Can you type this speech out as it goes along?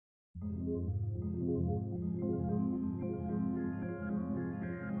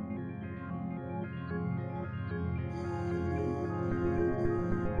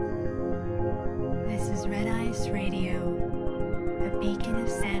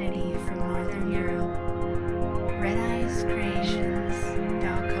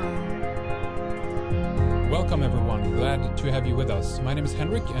redicecreations.com. Welcome everyone, glad to have you with us. My name is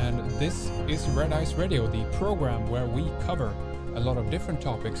Henrik and this is Red Ice Radio, the program where we cover a lot of different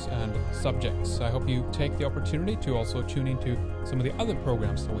topics and subjects. I hope you take the opportunity to also tune into some of the other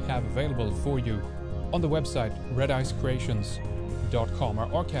programs that we have available for you on the website redicecreations.com.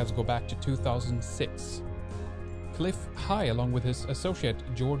 Our archives go back to 2006. Clif High, along with his associate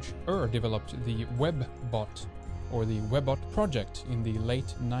George Ure, developed the WebBot, or the WebBot project, in the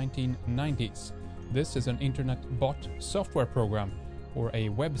late 1990s. This is an internet bot software program, or a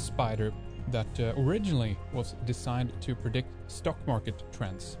web spider, that originally was designed to predict stock market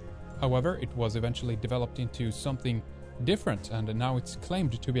trends. However, it was eventually developed into something different, and now it's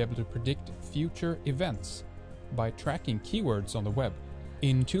claimed to be able to predict future events by tracking keywords on the web.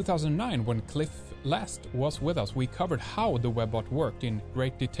 In 2009, when Clif last was with us, we covered how the WebBot worked in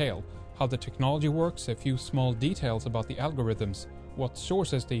great detail, how the technology works, a few small details about the algorithms, what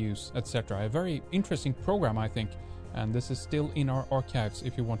sources they use, etc. A very interesting program, I think, and this is still in our archives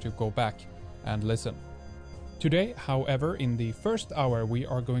if you want to go back and listen. Today, however, in the first hour, we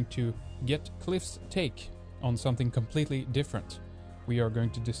are going to get Clif's take on something completely different. We are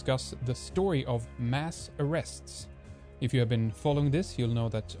going to discuss the story of mass arrests. If you have been following this, you'll know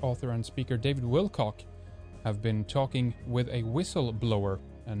that author and speaker David Wilcock have been talking with a whistleblower,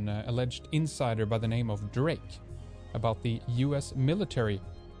 an alleged insider by the name of Drake, about the US military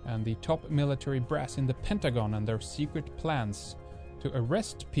and the top military brass in the Pentagon and their secret plans to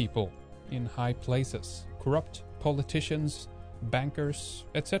arrest people in high places, corrupt politicians, bankers,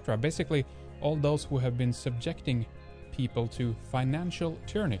 etc. Basically, all those who have been subjecting people to financial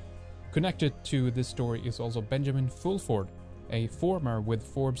tyranny. Connected to this story is also Benjamin Fulford, a former with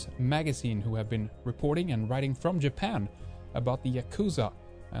Forbes magazine who have been reporting and writing from Japan about the Yakuza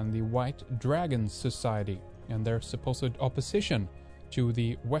and the White Dragon Society and their supposed opposition to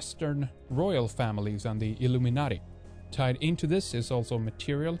the Western royal families and the Illuminati. Tied into this is also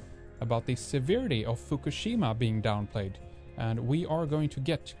material about the severity of Fukushima being downplayed, and we are going to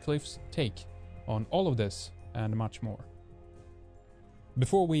get Clif's take on all of this and much more.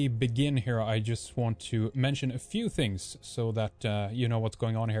 Before we begin here, I just want to mention a few things so that you know what's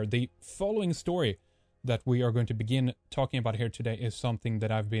going on here. The following story that we are going to begin talking about here today is something that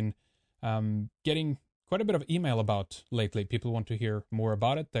I've been getting quite a bit of email about lately. People want to hear more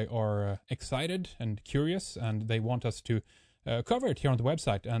about it. They are excited and curious, and they want us to cover it here on the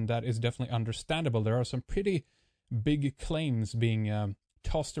website, and that is definitely understandable. There are some pretty big claims being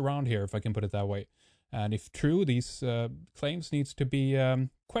tossed around here, if I can put it that way. And if true, these claims needs to be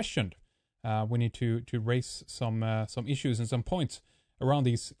questioned. We need to raise some issues and some points around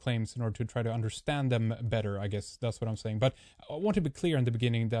these claims in order to try to understand them better, I guess that's what I'm saying. But I want to be clear in the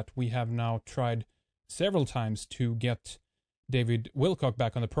beginning that we have now tried several times to get David Wilcock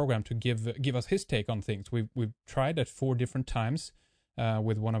back on the program to give us his take on things. We've tried at 4 different times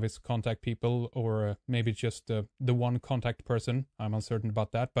with one of his contact people, or maybe just the one contact person. I'm uncertain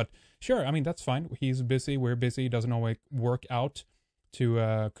about that, but sure, I mean, that's fine. He's busy, we're busy. It doesn't always work out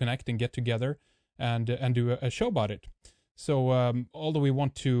to connect and get together and do a show about it. So although we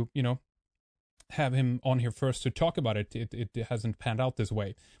want to, have him on here first to talk about it, it hasn't panned out this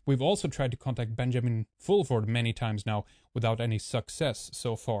way. We've also tried to contact Benjamin Fulford many times now without any success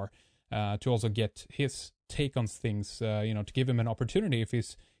so far, to also get his take on things, to give him an opportunity if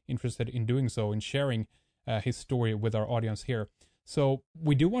he's interested in doing so, in sharing his story with our audience here. So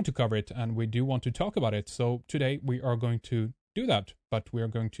we do want to cover it and we do want to talk about it. So today we are going to do that, but we are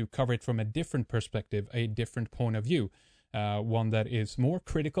going to cover it from a different perspective, a different point of view, one that is more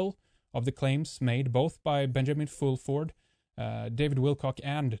critical of the claims made both by Benjamin Fulford, David Wilcock,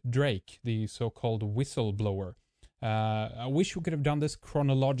 and Drake, the so-called whistleblower. I wish we could have done this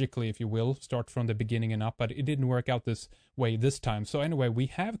chronologically, if you will, start from the beginning and up, but it didn't work out this way this time. So anyway, we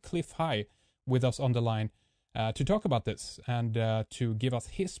have Clif High with us on the line to talk about this and to give us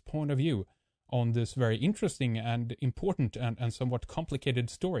his point of view on this very interesting and important and somewhat complicated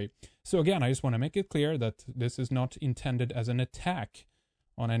story. So again, I just want to make it clear that this is not intended as an attack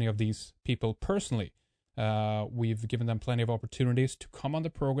on any of these people personally. We've given them plenty of opportunities to come on the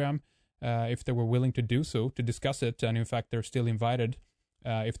program if they were willing to do so, to discuss it, and in fact they're still invited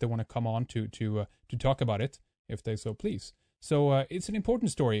if they want to come on to talk about it, if they so please. So it's an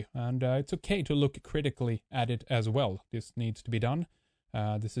important story, and it's okay to look critically at it as well. This needs to be done.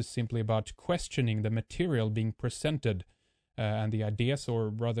 This is simply about questioning the material being presented and the ideas, or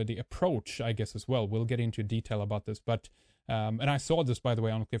rather the approach, I guess, as well. We'll get into detail about this, but and I saw this, by the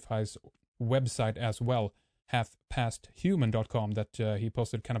way, on Clif High's website as well, halfpasthuman.com that he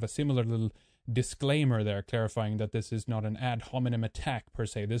posted kind of a similar little disclaimer there, clarifying that this is not an ad hominem attack per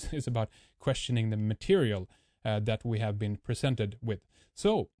se. This is about questioning the material that we have been presented with.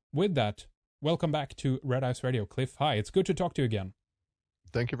 So, with that, welcome back to Red Ice Radio, Clif High. It's good to talk to you again.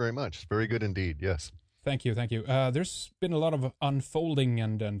 Thank you very much. Very good indeed, yes. Thank you. There's been a lot of unfolding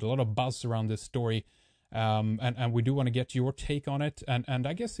and a lot of buzz around this story, and we do want to get your take on it. And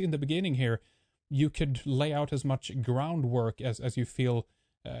I guess in the beginning here, you could lay out as much groundwork as you feel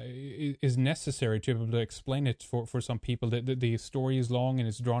is necessary to be able to explain it for some people. The story is long and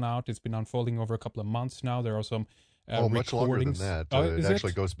it's drawn out. It's been unfolding over a couple of months now. There are some much longer than that. It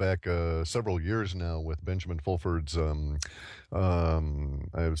actually goes back several years now with Benjamin Fulford's, I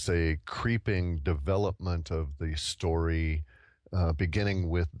would say, creeping development of the story, beginning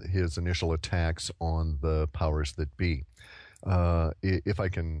with his initial attacks on the powers that be. If I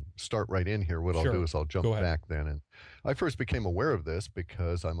can start right in here, what I'll do is I'll jump back then. And I first became aware of this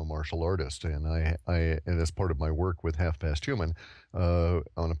because I'm a martial artist, and and as part of my work with Half Past Human, on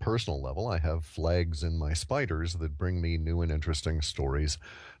a personal level, I have flags in my spiders that bring me new and interesting stories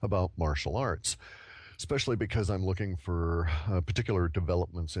about martial arts, especially because I'm looking for particular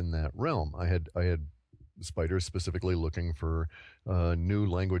developments in that realm. I had spiders specifically looking for new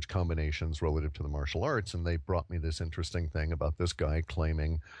language combinations relative to the martial arts, and they brought me this interesting thing about this guy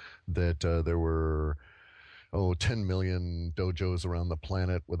claiming that there were 10 million dojos around the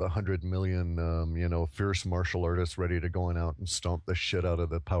planet with 100 million fierce martial artists ready to go out and stomp the shit out of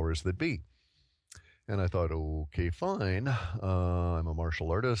the powers that be. And I thought, okay, fine. I'm a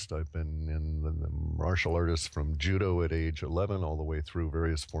martial artist. I've been in the martial artists from judo at age 11 all the way through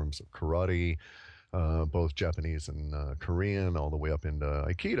various forms of karate, both Japanese and Korean, all the way up into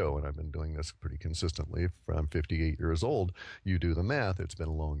Aikido, and I've been doing this pretty consistently. I'm 58 years old. You do the math, it's been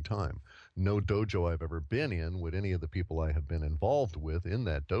a long time. No dojo I've ever been in would any of the people I have been involved with in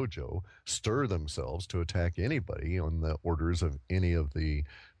that dojo stir themselves to attack anybody on the orders of any of the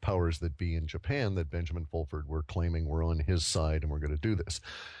powers that be in Japan that Benjamin Fulford were claiming were on his side and were going to do this.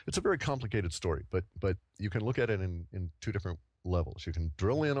 It's a very complicated story, but you can look at it in two different levels. You can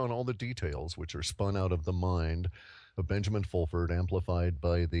drill in on all the details which are spun out of the mind of Benjamin Fulford, amplified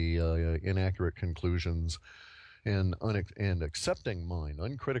by the inaccurate conclusions and accepting mind,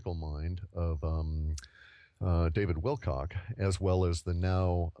 uncritical mind of David Wilcock, as well as the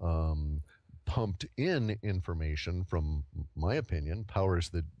now pumped in information from, my opinion, powers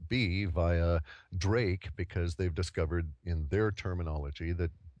that be via Drake, because they've discovered in their terminology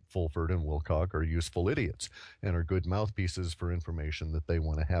that Fulford and Wilcock are useful idiots and are good mouthpieces for information that they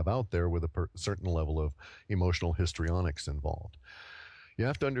want to have out there with a certain level of emotional histrionics involved. You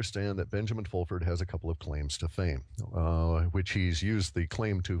have to understand that Benjamin Fulford has a couple of claims to fame, which he's used the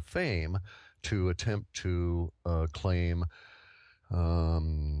claim to fame to attempt to claim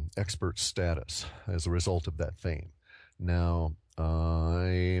expert status as a result of that fame. Now,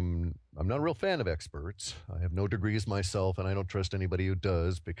 I'm not a real fan of experts. I have no degrees myself, and I don't trust anybody who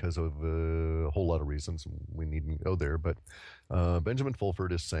does because of a whole lot of reasons. We needn't go there. But Benjamin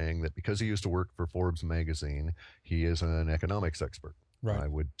Fulford is saying that because he used to work for Forbes magazine, he is an economics expert. Right.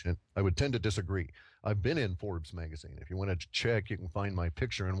 I would tend to disagree. I've been in Forbes magazine. If you want to check, you can find my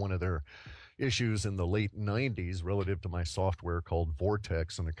picture in one of their issues in the late 90s relative to my software called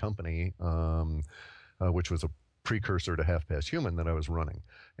Vortex and a company, which was a precursor to Half Past Human that I was running.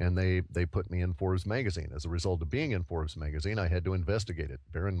 And they put me in Forbes magazine. As a result of being in Forbes magazine, I had to investigate it.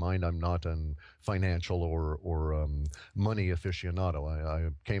 Bear in mind, I'm not an financial or money aficionado. I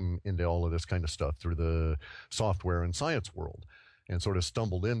came into all of this kind of stuff through the software and science world, and sort of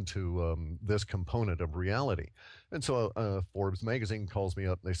stumbled into this component of reality. And so Forbes magazine calls me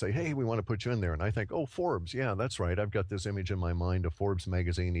up. And they say, hey, we want to put you in there. And I think, oh, Forbes, yeah, that's right. I've got this image in my mind of Forbes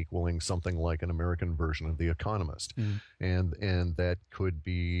magazine equaling something like an American version of The Economist. And that could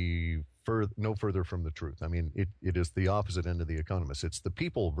be no further from the truth. I mean, it is the opposite end of The Economist. It's the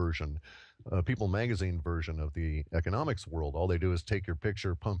People version, People magazine version of the economics world. All they do is take your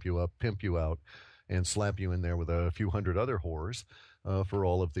picture, pump you up, pimp you out, and slap you in there with a few hundred other whores for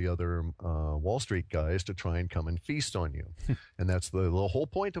all of the other Wall Street guys to try and come and feast on you. And that's the whole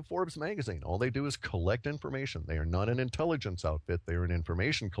point of Forbes magazine. All they do is collect information. They are not an intelligence outfit. They are an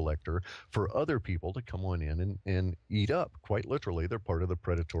information collector for other people to come on in and eat up. Quite literally, they're part of the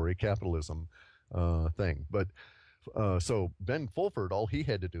predatory capitalism thing. But so Ben Fulford, all he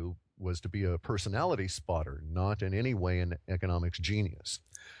had to do was to be a personality spotter, not in any way an economics genius.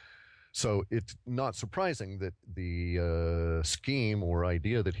 So it's not surprising that the scheme or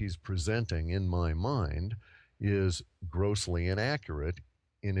idea that he's presenting in my mind is grossly inaccurate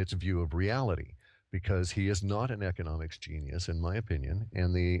in its view of reality. because he is not an economics genius, in my opinion,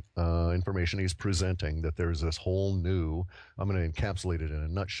 and the information he's presenting, that there's this whole new, I'm going to encapsulate it in a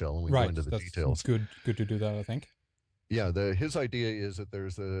nutshell, and we go into the details. Good to do that, I think. Yeah, his idea is that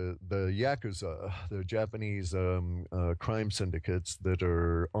there's the Yakuza, the Japanese crime syndicates that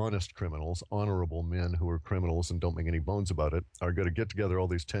are honest criminals, honorable men who are criminals and don't make any bones about it, are going to get together all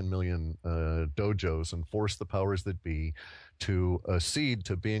these 10 million dojos and force the powers that be to accede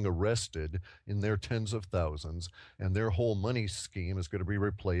to being arrested in their tens of thousands, and their whole money scheme is going to be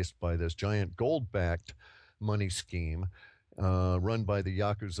replaced by this giant gold-backed money scheme run by the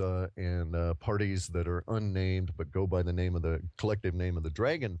Yakuza and parties that are unnamed but go by the name of the collective name of the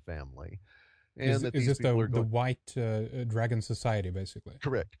Dragon family. And is this the White Dragon Society, basically?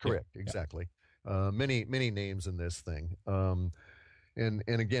 Correct, exactly. Many names in this thing. And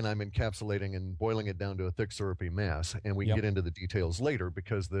again, I'm encapsulating and boiling it down to a thick syrupy mass, and we can get into the details later,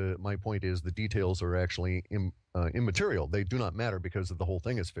 because my point is the details are actually immaterial. They do not matter because the whole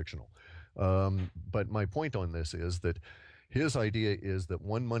thing is fictional. But my point on this is that his idea is that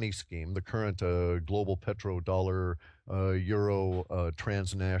one money scheme, the current global petrodollar, euro,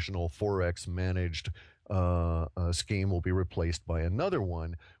 transnational forex managed scheme, will be replaced by another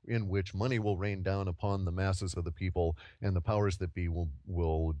one in which money will rain down upon the masses of the people, and the powers that be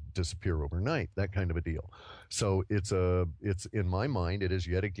will disappear overnight. That kind of a deal. So it's in my mind, it is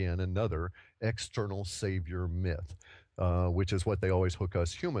yet again another external savior myth. Which is what they always hook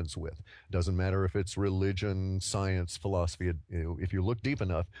us humans with. Doesn't matter if it's religion, science, philosophy. If you look deep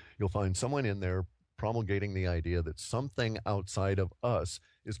enough, you'll find someone in there promulgating the idea that something outside of us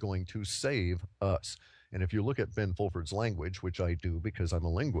is going to save us. And if you look at Ben Fulford's language, which I do because I'm a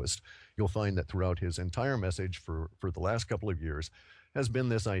linguist, you'll find that throughout his entire message for the last couple of years has been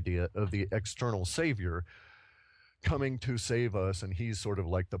this idea of the external savior coming to save us, and he's sort of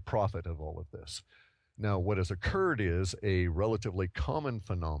like the prophet of all of this. Now, what has occurred is a relatively common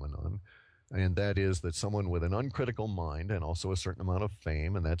phenomenon, and that is that someone with an uncritical mind and also a certain amount of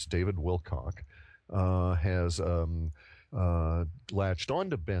fame, and that's David Wilcock, has latched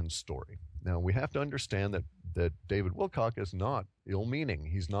onto Ben's story. Now, we have to understand that David Wilcock is not ill-meaning.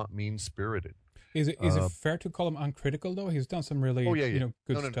 He's not mean-spirited. Is it fair to call him uncritical, though? He's done some really good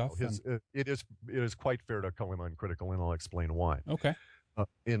stuff. No. It is quite fair to call him uncritical, and I'll explain why. Okay.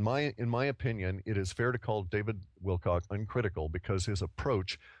 In my opinion, it is fair to call David Wilcock uncritical because his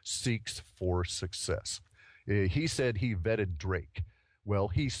approach seeks for success. He said he vetted Drake. Well,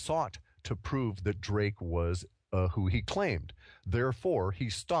 he sought to prove that Drake was who he claimed. Therefore, he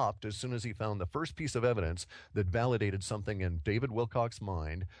stopped as soon as he found the first piece of evidence that validated something in David Wilcock's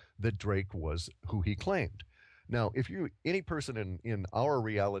mind that Drake was who he claimed. Now, if any person in our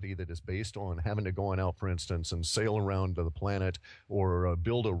reality that is based on having to go out, for instance, and sail around to the planet or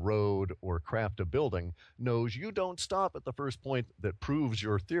build a road or craft a building, knows you don't stop at the first point that proves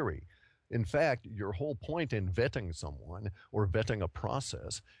your theory. In fact, your whole point in vetting someone or vetting a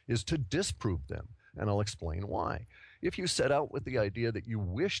process is to disprove them, and I'll explain why. If you set out with the idea that you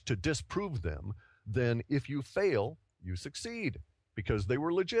wish to disprove them, then if you fail, you succeed because they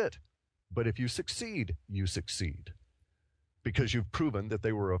were legit. But if you succeed, you succeed because you've proven that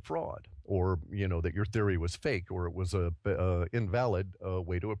they were a fraud, or that your theory was fake, or it was a invalid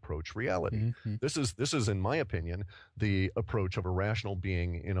way to approach reality. Mm-hmm. This is, in my opinion, the approach of a rational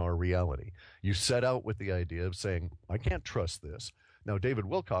being in our reality. You set out with the idea of saying, I can't trust this. Now, David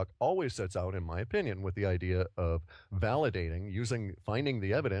Wilcock always sets out, in my opinion, with the idea of validating, finding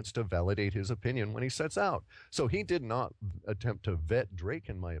the evidence to validate his opinion when he sets out. So he did not attempt to vet Drake,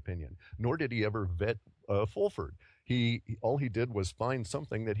 in my opinion, nor did he ever vet Fulford. All he did was find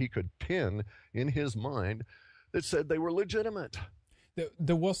something that he could pin in his mind that said they were legitimate.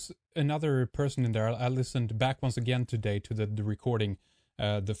 There was another person in there. I listened back once again today to the recording,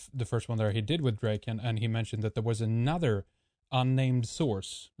 the first one there he did with Drake, and he mentioned that there was another unnamed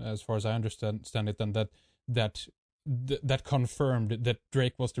source, as far as I understand it, and that confirmed that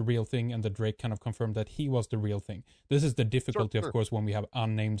Drake was the real thing, and that Drake kind of confirmed that he was the real thing. This is the difficulty, of course, when we have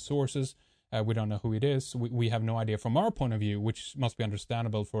unnamed sources. We don't know who it is. We have no idea from our point of view, which must be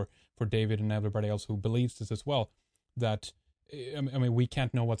understandable for David and everybody else who believes this as well, that I mean, we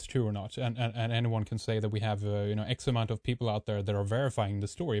can't know what's true or not, and anyone can say that we have X amount of people out there that are verifying the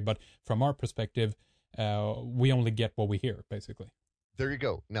story, but from our perspective, we only get what we hear, basically. There you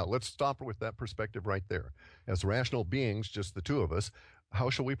go. Now, let's stop with that perspective right there. As rational beings, just the two of us, how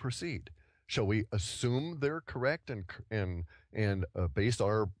shall we proceed? Shall we assume they're correct and base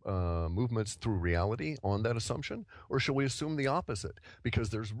our movements through reality on that assumption, or shall we assume the opposite? Because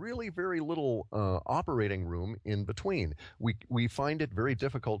there's really very little operating room in between. We find it very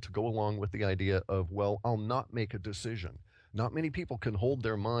difficult to go along with the idea of, well, I'll not make a decision. Not many people can hold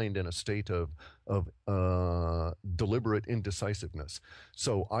their mind in a state of deliberate indecisiveness.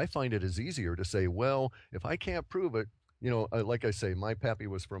 So I find it is easier to say, well, if I can't prove it, like I say, my pappy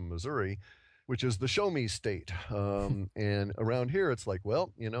was from Missouri, which is the show me state. And around here, it's like,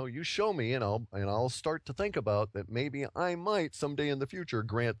 well, you show me, and I'll start to think about that. Maybe I might someday in the future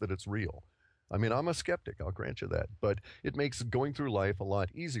grant that it's real. I mean, I'm a skeptic, I'll grant you that, but it makes going through life a lot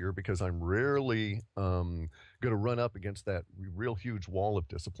easier because I'm rarely going to run up against that real huge wall of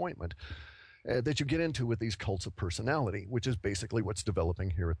disappointment that you get into with these cults of personality, which is basically what's developing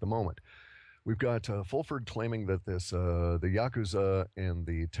here at the moment. We've got Fulford claiming that the Yakuza and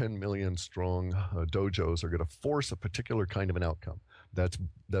the 10 million strong dojos are going to force a particular kind of an outcome.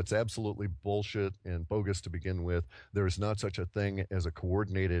 That's absolutely bullshit and bogus to begin with. There is not such a thing as a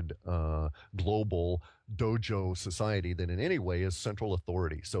coordinated global dojo society that in any way is central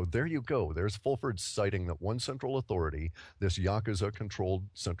authority. So there you go. There's Fulford citing that one central authority, this Yakuza-controlled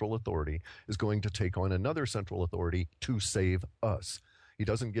central authority, is going to take on another central authority to save us. He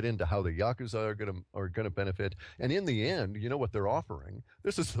doesn't get into how the Yakuza are going to benefit. And in the end, you know what they're offering?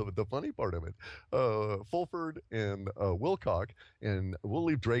 This is the funny part of it. Fulford and Wilcock, and we'll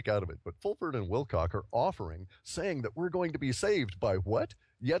leave Drake out of it, but Fulford and Wilcock are offering, saying that we're going to be saved by what?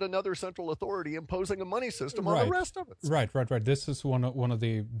 Yet another central authority imposing a money system on the rest of us. Right. This is one of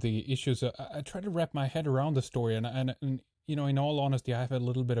the issues. I try to wrap my head around the story, and in all honesty, I have a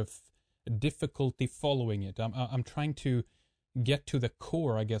little bit of difficulty following it. I'm trying to get to the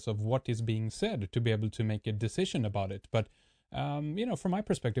core, I guess, of what is being said to be able to make a decision about it. But from my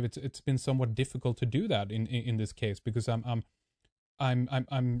perspective, it's been somewhat difficult to do that in this case, because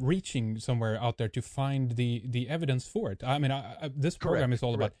I'm reaching somewhere out there to find the evidence for it. I mean, this program is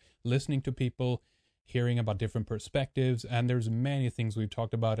all about listening to people, hearing about different perspectives, and there's many things we've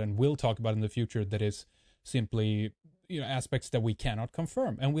talked about and will talk about in the future that is simply aspects that we cannot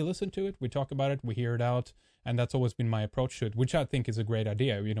confirm. And we listen to it, we talk about it, we hear it out, and that's always been my approach to it, which I think is a great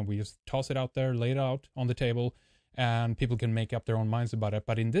idea. We just toss it out there, lay it out on the table, and people can make up their own minds about it.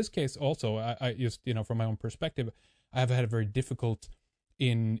 But in this case also, I just, from my own perspective, I have had a very difficult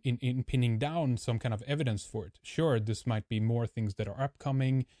in pinning down some kind of evidence for it. Sure, this might be more things that are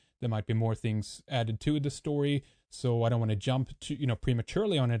upcoming, there might be more things added to the story, so I don't want to jump to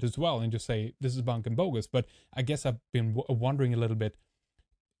prematurely on it as well and just say this is bunk and bogus. But I guess I've been wondering a little bit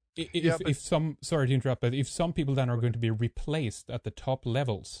if some, sorry to interrupt, but if some people then are going to be replaced at the top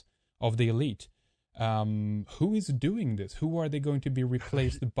levels of the elite, who is doing this? Who are they going to be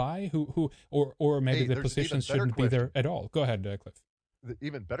replaced by? Who or maybe the positions shouldn't be there at all. Go ahead, Cliff. The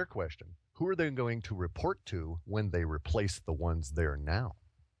even better question: who are they going to report to when they replace the ones there now?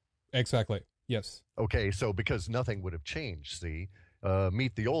 Exactly. Yes. Okay, so because nothing would have changed, see,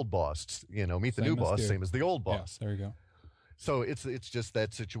 meet the old boss, meet the new boss, same as the old boss. Yeah, there you go. So it's just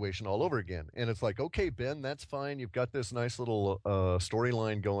that situation all over again. And it's like, okay, Ben, that's fine. You've got this nice little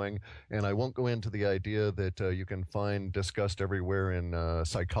storyline going, and I won't go into the idea that you can find discussed everywhere in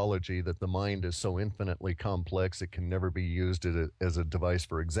psychology that the mind is so infinitely complex it can never be used as a device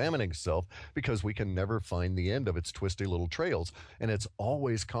for examining self, because we can never find the end of its twisty little trails, and it's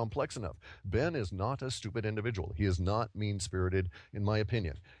always complex enough. Ben is not a stupid individual. He is not mean-spirited, in my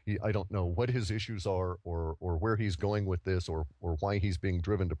opinion. I don't know what his issues are or where he's going with this, or why he's being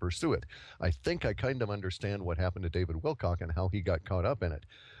driven to pursue it. I think I kind of understand what happened to David Wilcock and how he got caught up in it.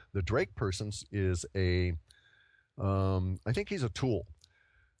 The Drake person is I think he's a tool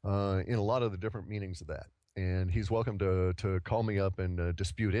in a lot of the different meanings of that. And he's welcome to call me up and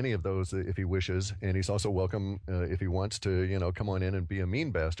dispute any of those if he wishes. And he's also welcome, if he wants to, come on in and be a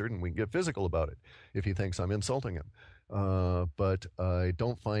mean bastard, and we can get physical about it if he thinks I'm insulting him. But I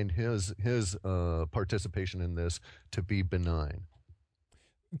don't find his participation in this to be benign.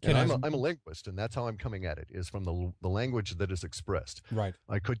 I'm a linguist, and that's how I'm coming at it, is from the language that is expressed. Right.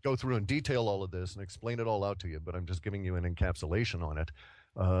 I could go through and detail all of this and explain it all out to you, but I'm just giving you an encapsulation on it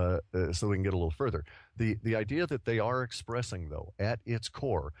so we can get a little further. The idea that they are expressing, though, at its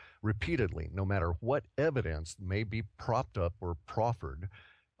core, repeatedly, no matter what evidence may be propped up or proffered,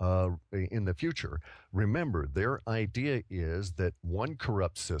 in the future, remember, their idea is that one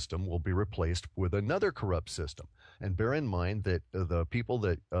corrupt system will be replaced with another corrupt system. And bear in mind that the people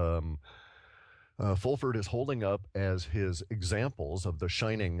that Fulford is holding up as his examples of the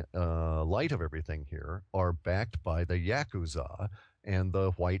shining light of everything here are backed by the Yakuza and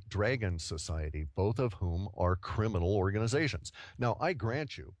the White Dragon Society, both of whom are criminal organizations. Now, I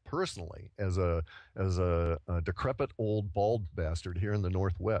grant you, personally, as a decrepit old bald bastard here in the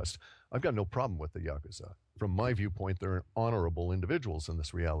Northwest, I've got no problem with the Yakuza. From my viewpoint, they're honorable individuals in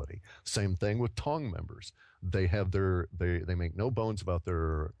this reality. Same thing with Tong members. They have they make no bones about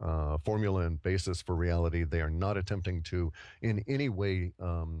their formula and basis for reality. They are not attempting to in any way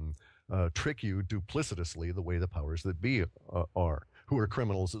trick you duplicitously the way the powers that be are, who are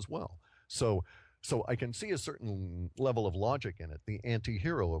criminals as well. So I can see a certain level of logic in it, the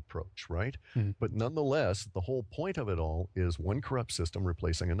anti-hero approach, right? Mm. But nonetheless, the whole point of it all is one corrupt system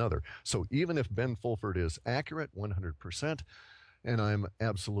replacing another. So even if Ben Fulford is accurate 100%, and I'm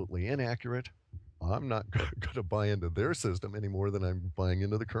absolutely inaccurate, I'm not going to buy into their system any more than I'm buying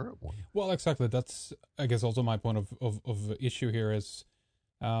into the current one. Well, exactly. That's, I guess, also my point of issue here is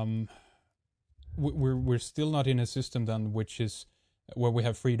we're still not in a system then which is where we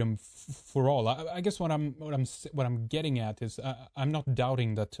have freedom for all. I guess what I'm getting at is I'm not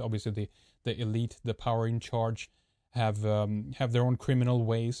doubting that obviously the elite, the power in charge, have their own criminal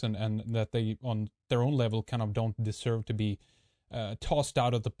ways and that they on their own level kind of don't deserve to be tossed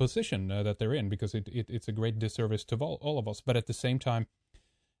out of the position that they're in, because it's a great disservice to all of us. But at the same time,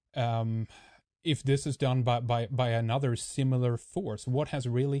 if this is done by another similar force, what has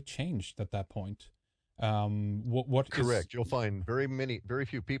really changed at that point? What Correct. You'll find very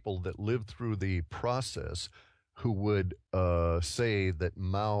few people that lived through the process who would say that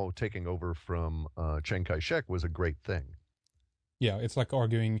Mao taking over from Chiang Kai-shek was a great thing. Yeah, it's like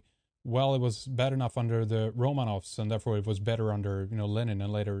arguing, well, it was bad enough under the Romanovs, and therefore it was better under Lenin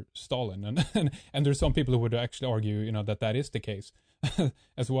and later Stalin, and there's some people who would actually argue that is the case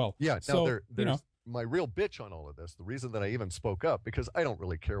as well. Yeah. So now there's my real bitch on all of this. The reason that I even spoke up, because I don't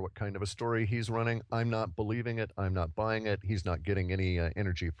really care what kind of a story he's running. I'm not believing it. I'm not buying it. He's not getting any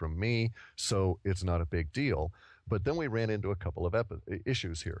energy from me, so it's not a big deal. But then we ran into a couple of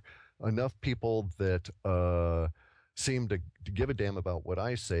issues here. Enough people that seem to give a damn about what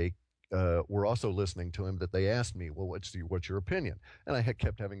I say were also listening to him, that they asked me, well, what's your opinion? And I had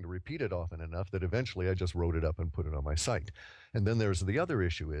kept having to repeat it often enough that eventually I just wrote it up and put it on my site. And then there's the other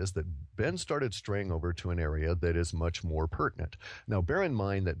issue is that Ben started straying over to an area that is much more pertinent. Now, bear in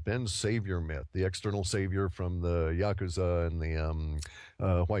mind that Ben's savior myth, the external savior from the Yakuza and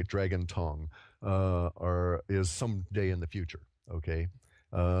the White Dragon Tong, is someday in the future, okay?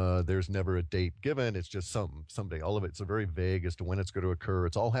 There's never a date given. It's just someday. All of it's very vague as to when it's going to occur.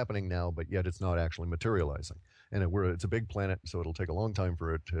 It's all happening now, but yet it's not actually materializing. And it's a big planet, so it'll take a long time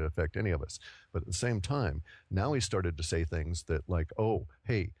for it to affect any of us. But at the same time, now he started to say things that like, oh,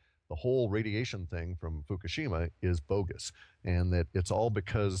 hey, the whole radiation thing from Fukushima is bogus, and that it's all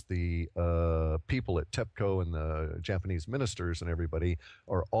because the people at TEPCO and the Japanese ministers and everybody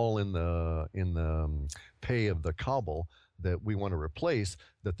are all in the pay of the cabal that we want to replace,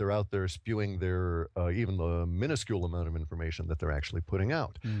 that they're out there spewing their even the minuscule amount of information that they're actually putting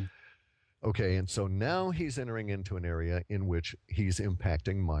out. Mm. Okay, and so now he's entering into an area in which he's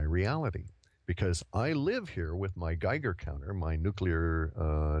impacting my reality, because I live here with my Geiger counter, my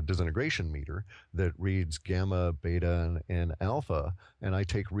nuclear disintegration meter that reads gamma, beta, and alpha, and I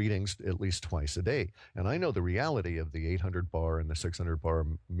take readings at least twice a day. And I know the reality of the 800 bar and the 600 bar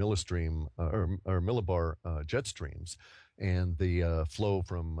millistream or millibar jet streams, and the flow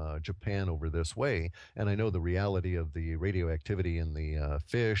from Japan over this way. And I know the reality of the radioactivity in the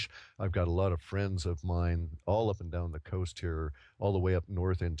fish. I've got a lot of friends of mine all up and down the coast here, all the way up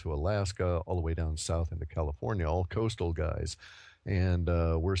north into Alaska, all the way down south into California, all coastal guys. And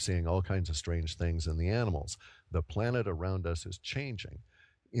we're seeing all kinds of strange things in the animals. The planet around us is changing.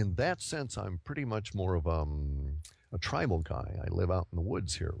 In that sense, I'm pretty much more of a tribal guy. I live out in the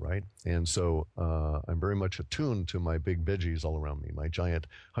woods here, right? And so I'm very much attuned to my big veggies all around me. My giant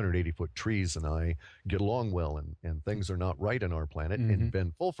 180-foot trees and I get along well, and things are not right in our planet. Mm-hmm. And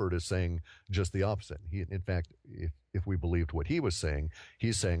Ben Fulford is saying just the opposite. In fact, if we believed what he was saying,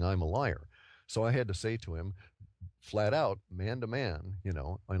 he's saying I'm a liar. So I had to say to him, flat out, man to man,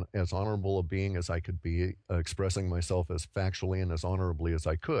 as honorable a being as I could be, expressing myself as factually and as honorably as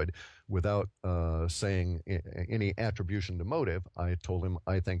I could, without saying any attribution to motive. I told him,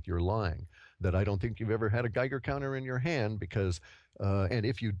 I think you're lying. that I don't think you've ever had a Geiger counter in your hand because, and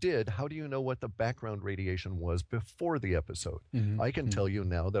if you did, how do you know what the background radiation was before the episode? I can tell you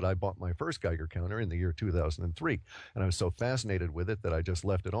now that I bought my first Geiger counter in the year 2003, and I was so fascinated with it that I just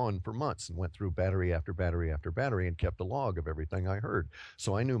left it on for months and went through battery after battery after battery and kept a log of everything I heard.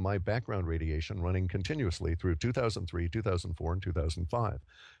 So I knew my background radiation running continuously through 2003, 2004, and 2005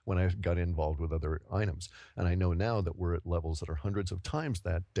 when I got involved with other items. And I know now that we're at levels that are hundreds of times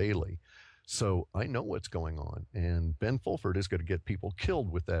that daily. So I know what's going on, and Ben Fulford is going to get people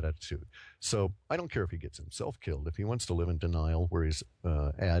killed with that attitude. So I don't care if he gets himself killed. If he wants to live in denial where he's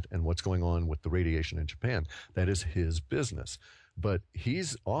at and what's going on with the radiation in Japan, that is his business. But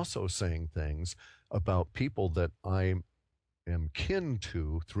he's also saying things about people that I am kin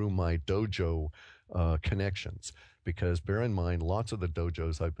to through my dojo connections. Because bear in mind, lots of the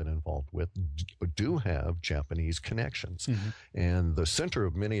dojos I've been involved with do have Japanese connections. And the center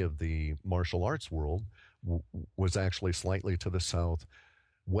of many of the martial arts world was actually slightly to the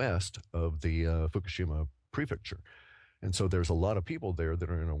southwest of the Fukushima prefecture. And so there's a lot of people there that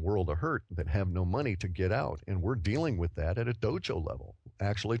are in a world of hurt that have no money to get out. And we're dealing with that at a dojo level,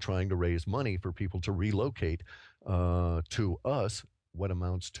 actually trying to raise money for people to relocate to us, what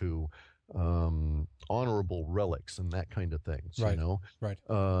amounts to honorable relics and that kind of things, right, you know? Right.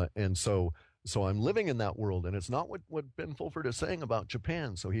 And so I'm living in that world, and it's not what Ben Fulford is saying about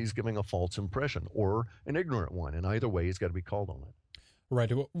Japan. So he's giving a false impression or an ignorant one. And either way, he's got to be called on it.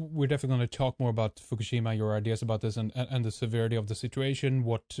 Right. We're definitely going to talk more about Fukushima, your ideas about this, and the severity of the situation,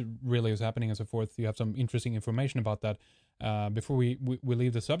 what really is happening and so forth. You have some interesting information about that. Before we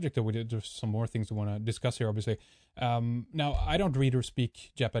leave the subject, though, there's some more things we want to discuss here, obviously. Now, I don't read or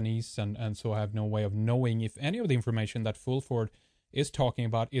speak Japanese, and so I have no way of knowing if any of the information that Fulford is talking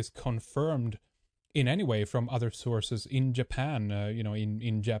about is confirmed in any way from other sources in Japan,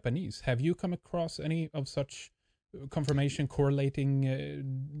 in Japanese. Have you come across any of such confirmation,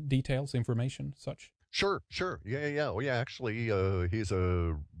 correlating details, information, such? Sure. Yeah. Oh, yeah. Actually, he's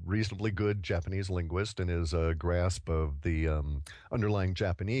a reasonably good Japanese linguist, and his grasp of the underlying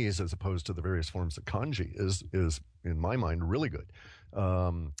Japanese, as opposed to the various forms of kanji, is in my mind really good.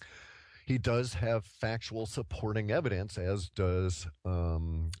 He does have factual supporting evidence, as does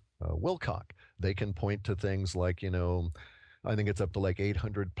Wilcock. They can point to things like, I think it's up to like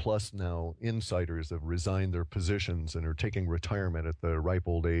 800 plus now insiders have resigned their positions and are taking retirement at the ripe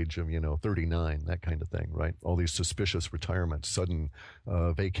old age of, 39, that kind of thing, right? All these suspicious retirements, sudden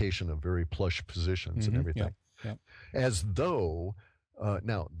vacation of very plush positions and everything. Yeah. As though,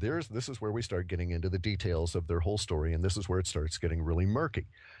 now this is where we start getting into the details of their whole story, and this is where it starts getting really murky.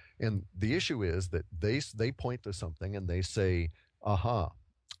 And the issue is that they point to something and they say, aha,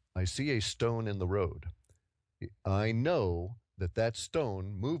 I see a stone in the road. I know that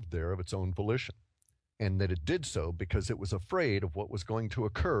stone moved there of its own volition, and that it did so because it was afraid of what was going to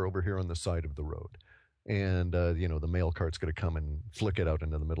occur over here on the side of the road. And, the mail cart's going to come and flick it out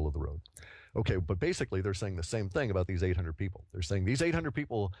into the middle of the road. Okay, but basically they're saying the same thing about these 800 people. They're saying these 800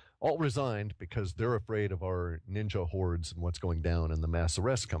 people all resigned because they're afraid of our ninja hordes and what's going down and the mass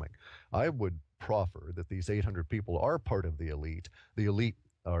arrests coming. I would proffer that these 800 people are part of the elite. The elite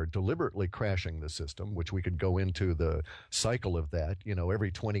are deliberately crashing the system, which we could go into the cycle of that. Every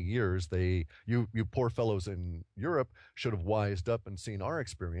 20 years, you poor fellows in Europe should have wised up and seen our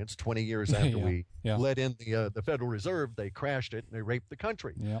experience. 20 years after we let in the Federal Reserve, they crashed it and they raped the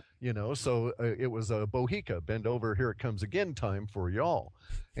country. So it was a Bohica, bend over, here it comes again time for y'all.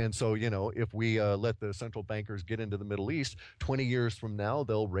 And so, if we let the central bankers get into the Middle East, 20 years from now,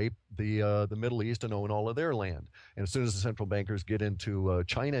 they'll rape the Middle East and own all of their land. And as soon as the central bankers get into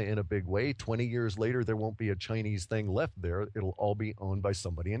China in a big way, 20 years later, there won't be a Chinese thing left there. It'll all be owned by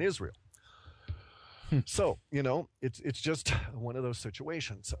somebody in Israel. So, it's just one of those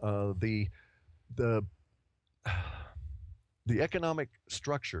situations. The economic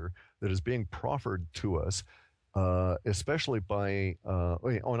structure that is being proffered to us, especially by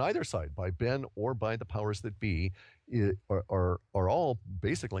on either side, by Ben or by the powers that be, are all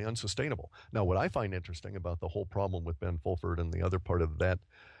basically unsustainable. Now, what I find interesting about the whole problem with Ben Fulford and the other part of that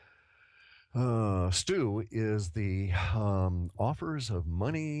stew is the offers of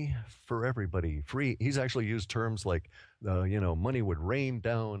money for everybody, free. He's actually used terms like, money would rain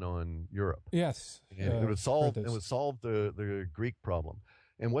down on Europe. Yes, and it would solve the Greek problem.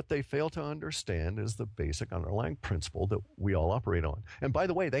 And what they fail to understand is the basic underlying principle that we all operate on. And by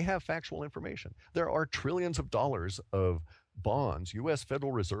the way, they have factual information. There are trillions of dollars of bonds, U.S.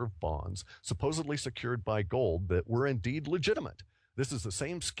 Federal Reserve bonds, supposedly secured by gold that were indeed legitimate. This is the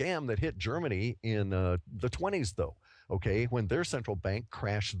same scam that hit Germany in the 20s, though. okay, when their central bank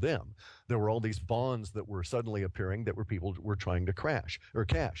crashed them. There were all these bonds that were suddenly appearing that were people were trying to crash or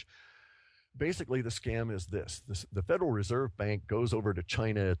cash. Basically, the scam is this. The Federal Reserve Bank goes over to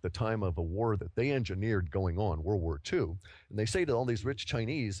China at the time of a war that they engineered going on, World War II, and they say to all these rich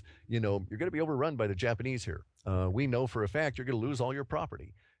Chinese, you're going to be overrun by the Japanese here. We know for a fact you're going to lose all your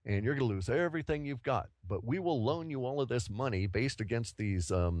property, and you're going to lose everything you've got. But we will loan you all of this money based against these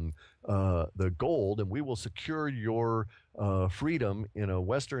the gold, and we will secure your freedom in a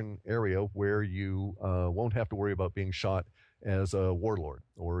Western area where you won't have to worry about being shot as a warlord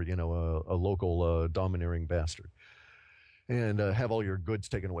or, a local domineering bastard, and have all your goods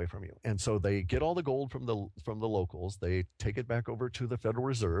taken away from you. And so they get all the gold from the locals. They take it back over to the Federal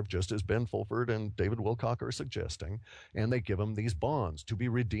Reserve, just as Ben Fulford and David Wilcock are suggesting, and they give them these bonds to be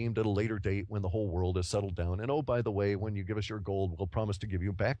redeemed at a later date when the whole world is settled down. And oh, by the way, when you give us your gold, we'll promise to give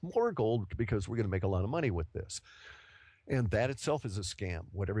you back more gold because we're going to make a lot of money with this. And that itself is a scam.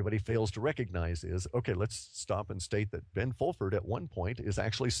 What everybody fails to recognize is, okay, let's stop and state that Ben Fulford at one point is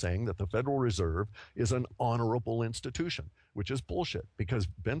actually saying that the Federal Reserve is an honorable institution, which is bullshit, because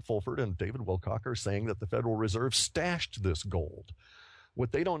Ben Fulford and David Wilcock are saying that the Federal Reserve stashed this gold.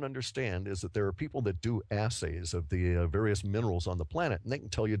 What they don't understand is that there are people that do assays of the various minerals on the planet, and they can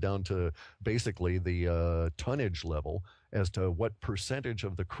tell you down to basically the tonnage level as to what percentage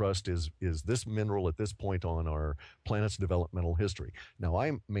of the crust is this mineral at this point on our planet's developmental history. Now,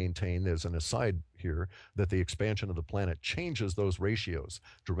 I maintain, as an aside here, that the expansion of the planet changes those ratios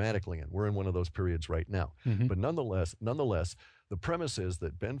dramatically, and we're in one of those periods right now. Mm-hmm. But nonetheless, the premise is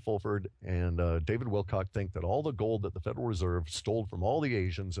that Ben Fulford and David Wilcock think that all the gold that the Federal Reserve stole from all the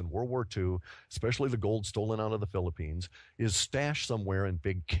Asians in World War II, especially the gold stolen out of the Philippines, is stashed somewhere in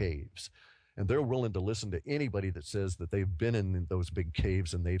big caves. And they're willing to listen to anybody that says that they've been in those big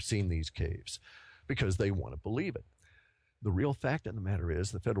caves and they've seen these caves because they want to believe it. The real fact of the matter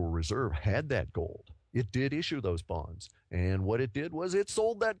is the Federal Reserve had that gold. It did issue those bonds. And what it did was it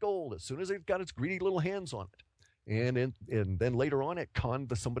sold that gold as soon as it got its greedy little hands on it. And then later on, it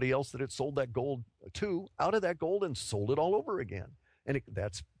conned somebody else that it sold that gold to out of that gold and sold it all over again. And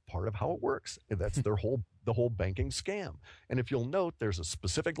that's part of how it works. That's the whole banking scam. And if you'll note, there's a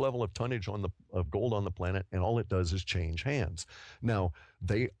specific level of tonnage of gold on the planet, and all it does is change hands. Now,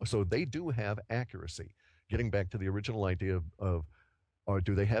 they do have accuracy. Getting back to the original idea of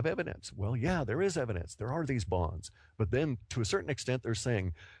do they have evidence? Well, yeah, there is evidence. There are these bonds. But then, to a certain extent, they're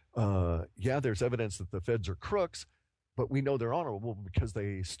saying, yeah, there's evidence that the feds are crooks, but we know they're honorable because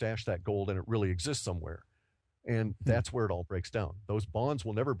they stashed that gold and it really exists somewhere. And that's where it all breaks down. Those bonds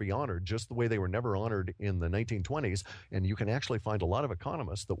will never be honored, just the way they were never honored in the 1920s. And you can actually find a lot of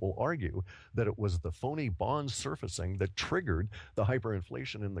economists that will argue that it was the phony bond surfacing that triggered the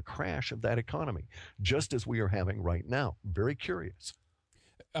hyperinflation and the crash of that economy, just as we are having right now. Very curious.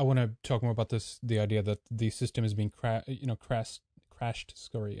 I want to talk more about the idea that the system is being crashed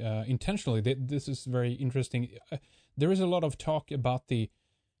intentionally. This is very interesting. There is a lot of talk about the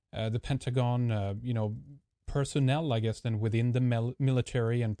Pentagon, personnel, I guess, then within the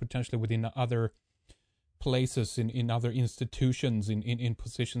military and potentially within other places in other institutions in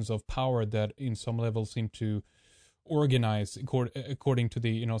positions of power that in some level seem to organize according to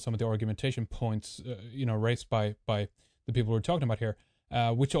the some of the argumentation points raised by the people we're talking about here,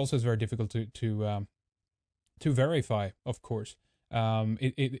 which also is very difficult to verify, of course.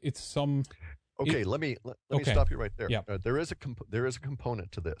 It's some. Okay, let me stop you right there. Yeah. There is a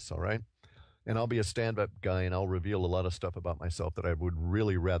component to this, all right? And I'll be a stand-up guy, and I'll reveal a lot of stuff about myself that I would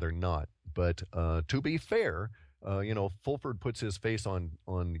really rather not. But to be fair, Fulford puts his face on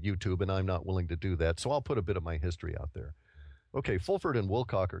YouTube, and I'm not willing to do that. So I'll put a bit of my history out there. Okay, Fulford and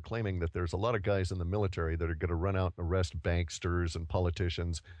Wilcock are claiming that there's a lot of guys in the military that are going to run out and arrest banksters and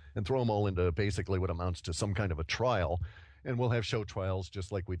politicians and throw them all into basically what amounts to some kind of a trial. And we'll have show trials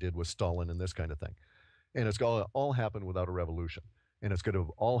just like we did with Stalin and this kind of thing. And it's going to all happen without a revolution. And it's going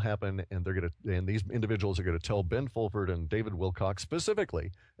to all happen, and these individuals are going to tell Ben Fulford and David Wilcock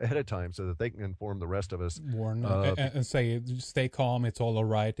specifically ahead of time so that they can inform the rest of us. Warn and say, stay calm, it's all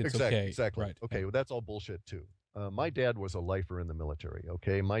right, it's okay. Exactly. Right. Okay, well, that's all bullshit too. My dad was a lifer in the military,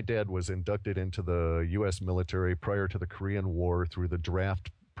 okay? My dad was inducted into the U.S. military prior to the Korean War through the draft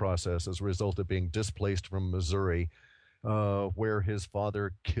process as a result of being displaced from Missouri, where his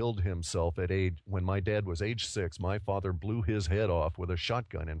father killed himself when my dad was age 6. My father blew his head off with a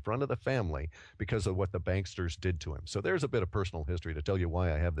shotgun in front of the family because of what the banksters did to him. So there's a bit of personal history to tell you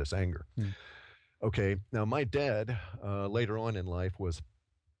why I have this anger. Okay, now my dad, later on in life, was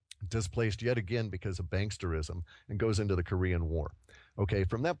displaced yet again because of banksterism, and goes into the Korean War. Okay,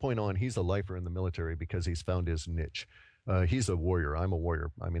 from that point on, he's a lifer in the military because he's found his niche. He's a warrior. I'm a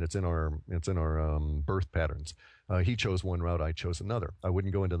warrior. I mean, it's in our birth patterns. He chose one route. I chose another. I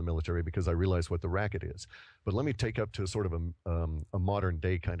wouldn't go into the military because I realized what the racket is. But let me take up to sort of a modern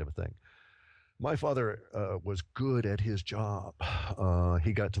day kind of a thing. My father was good at his job.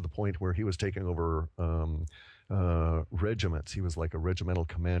 He got to the point where he was taking over regiments. He was like a regimental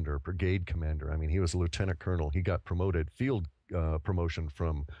commander, brigade commander. I mean, he was a lieutenant colonel. He got promoted, field promotion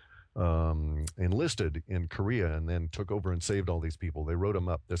from enlisted in Korea, and then took over and saved all these people. They wrote him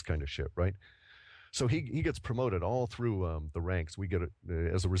up, this kind of shit, right? So he gets promoted all through the ranks. We get it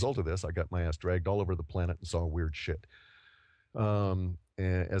as a result of this. I got my ass dragged all over the planet and saw weird shit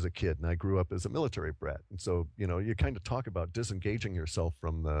as a kid, and I grew up as a military brat. And so, you know, you kind of talk about disengaging yourself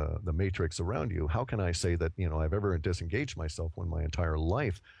from the matrix around you. How can I say that, you know, I've ever disengaged myself when my entire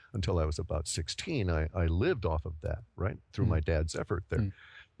life, until I was about 16, I lived off of that, right, through my dad's effort there.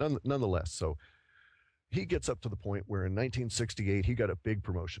 Nonetheless, so he gets up to the point where in 1968, he got a big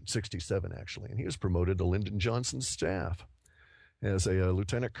promotion, 67 actually, and he was promoted to Lyndon Johnson's staff as a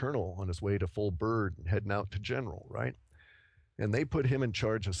lieutenant colonel on his way to full bird and heading out to general, right? And they put him in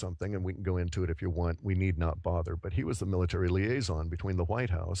charge of something, and we can go into it if you want. We need not bother. But he was the military liaison between the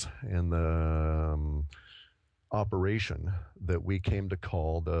White House and the operation that we came to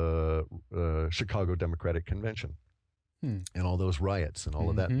call the Chicago Democratic Convention and all those riots and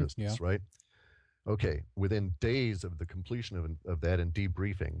all of that business, right? Okay, within days of the completion of that and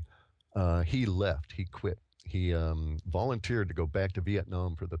debriefing, he left. He quit. He volunteered to go back to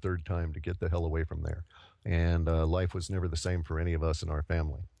Vietnam for the third time to get the hell away from there. And life was never the same for any of us in our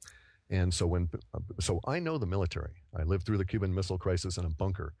family. And so so I know the military. I lived through the Cuban Missile Crisis in a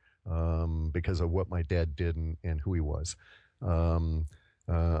bunker because of what my dad did and who he was. I'm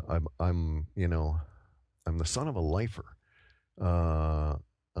the son of a lifer, a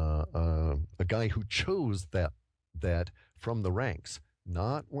guy who chose that from the ranks.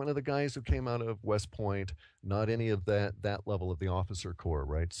 Not one of the guys who came out of West Point, not any of that level of the officer corps,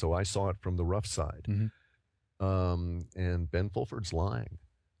 right? So I saw it from the rough side. And Ben Fulford's lying.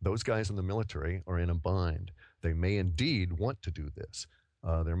 Those guys in the military are in a bind. They may indeed want to do this.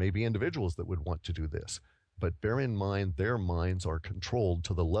 There may be individuals that would want to do this. But bear in mind, their minds are controlled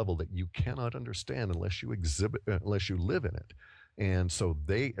to the level that you cannot understand unless you live in it. And so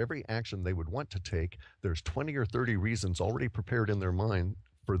every action they would want to take, there's 20 or 30 reasons already prepared in their mind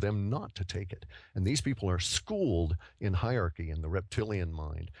for them not to take it. And these people are schooled in hierarchy in the reptilian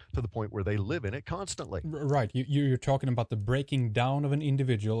mind to the point where they live in it constantly. Right. You're talking about the breaking down of an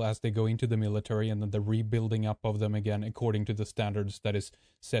individual as they go into the military, and then the rebuilding up of them again according to the standards that is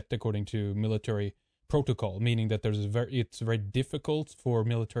set according to military protocol, meaning that it's very difficult for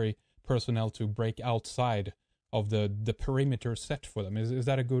military personnel to break outside of the perimeter set for them. Is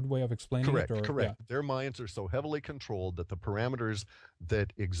that a good way of explaining it? Correct. Yeah. Their minds are so heavily controlled that the parameters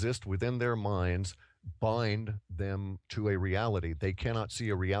that exist within their minds bind them to a reality. They cannot see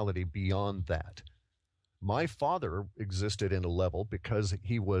a reality beyond that. My father existed in a level because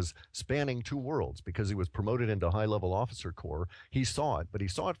he was spanning two worlds, because he was promoted into high-level officer corps. He saw it, but he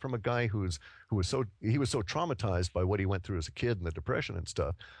saw it from a guy who was so traumatized by what he went through as a kid and the depression and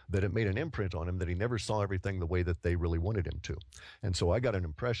stuff that it made an imprint on him that he never saw everything the way that they really wanted him to. And so I got an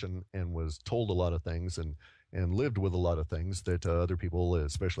impression and was told a lot of things and lived with a lot of things that other people,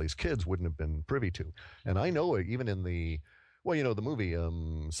 especially as kids, wouldn't have been privy to. And I know even in the movie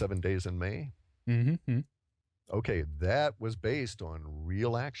 7 Days in May. Okay, that was based on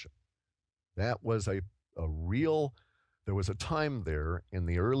real action. That was there was a time there in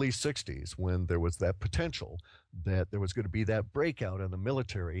the early 60s when there was that potential that there was going to be that breakout in the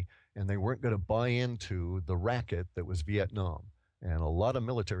military, and they weren't going to buy into the racket that was Vietnam. And a lot of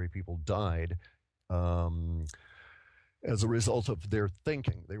military people died as a result of their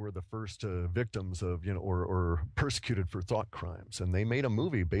thinking. They were the first victims of, or persecuted for thought crimes. And they made a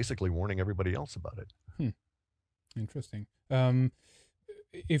movie basically warning everybody else about it. Interesting.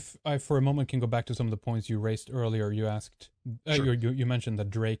 If I, for a moment, can go back to some of the points you raised earlier, you asked, Sure. you mentioned that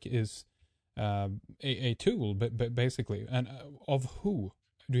Drake is a tool, but basically, and of who?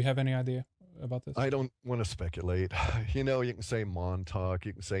 Do you have any idea about this? I don't want to speculate. You can say Montauk,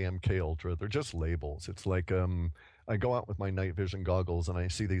 you can say MK Ultra. They're just labels. It's like I go out with my night vision goggles and I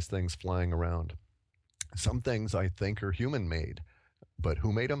see these things flying around. Some things I think are human-made, but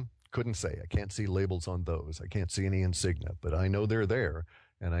who made them? Couldn't say. I can't see labels on those. I can't see any insignia, but I know they're there,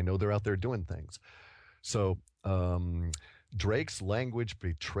 and I know they're out there doing things. So Drake's language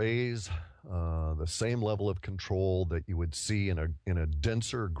betrays the same level of control that you would see in a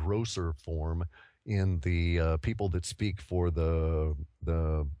denser, grosser form in the people that speak for the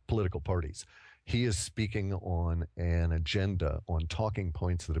political parties. He is speaking on an agenda, on talking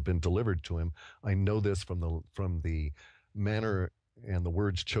points that have been delivered to him. I know this from the manner and the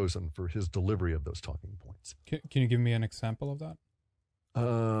words chosen for his delivery of those talking points. Can you give me an example of that?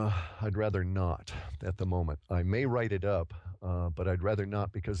 I'd rather not at the moment. I may write it up, but I'd rather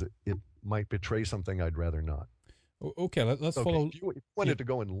not because it might betray something I'd rather not. Okay, let's follow. If you wanted to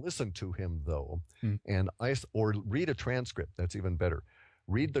go and listen to him, though, or read a transcript, that's even better.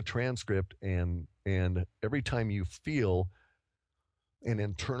 Read the transcript, and every time you feel an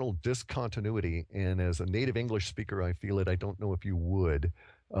internal discontinuity, and as a native English speaker, I feel it. I don't know if you would,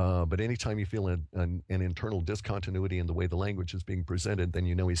 but anytime you feel an internal discontinuity in the way the language is being presented, then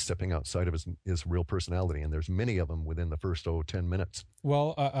you know he's stepping outside of his real personality, and there's many of them within the first 10 minutes.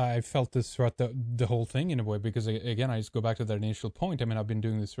 Well, I felt this throughout the whole thing in a way, because again, I just go back to that initial point. I mean, I've been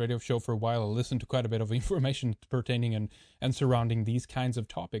doing this radio show for a while. I listened to quite a bit of information pertaining and surrounding these kinds of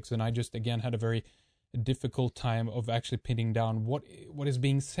topics, and I just, again, had a very difficult time of actually pinning down what is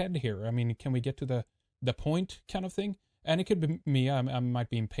being said here. I mean, can we get to the point kind of thing? And it could be me. I might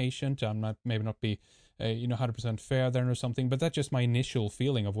be impatient. Maybe not be 100% fair there or something. But that's just my initial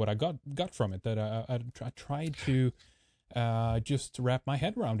feeling of what I got from it. That I tried to just wrap my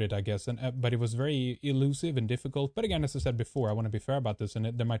head around it, I guess. But it was very elusive and difficult. But again, as I said before, I want to be fair about this,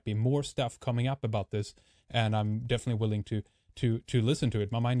 and there might be more stuff coming up about this, and I'm definitely willing to listen to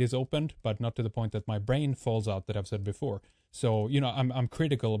it. My mind is opened, but not to the point that my brain falls out, that I've said before. So, I'm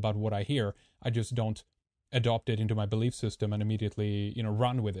critical about what I hear. I just don't adopt it into my belief system and immediately,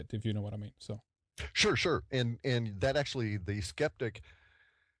 run with it, if you know what I mean. So Sure. And that actually, the skeptic,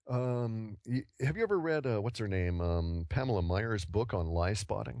 have you ever read, what's her name? Pamela Meyer's book on lie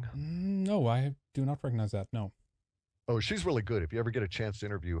spotting? No, I do not recognize that. No. Oh, she's really good. If you ever get a chance to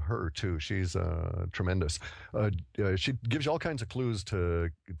interview her too, she's tremendous. She gives you all kinds of clues to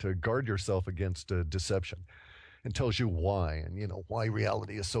guard yourself against deception, and tells you why, and why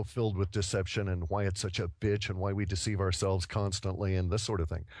reality is so filled with deception, and why it's such a bitch, and why we deceive ourselves constantly, and this sort of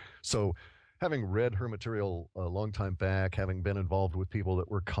thing. So, having read her material a long time back, having been involved with people that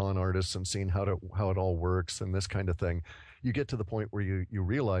were con artists and seen how it all works and this kind of thing, you get to the point where you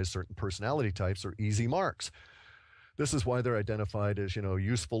realize certain personality types are easy marks. This is why they're identified as,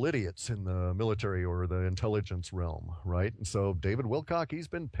 useful idiots in the military or the intelligence realm, right? And so David Wilcock, he's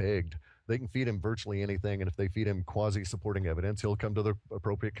been pegged. They can feed him virtually anything, and if they feed him quasi-supporting evidence, he'll come to the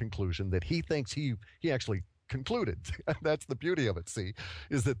appropriate conclusion that he thinks he actually concluded. That's the beauty of it, see,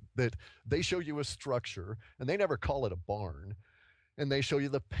 is that they show you a structure, and they never call it a barn, and they show you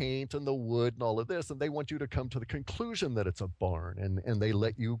the paint and the wood and all of this, and they want you to come to the conclusion that it's a barn, and they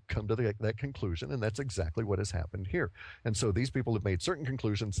let you come to that conclusion, and that's exactly what has happened here. And so these people have made certain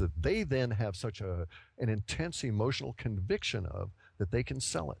conclusions that they then have such an intense emotional conviction of that they can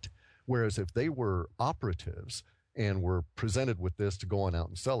sell it. Whereas if they were operatives and were presented with this to go on out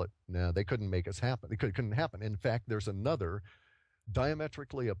and sell it, they couldn't make us happen. It couldn't happen. In fact, there's another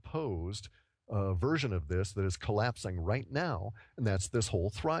diametrically opposed version of this that is collapsing right now, and that's this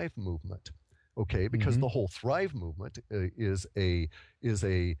whole Thrive movement. Okay, because the whole Thrive movement is a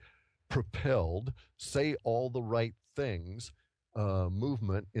propelled, say all the right things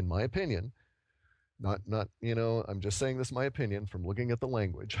movement, in my opinion. Not, I'm just saying this is my opinion from looking at the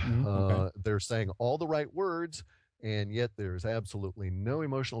language. Okay. They're saying all the right words, and yet there's absolutely no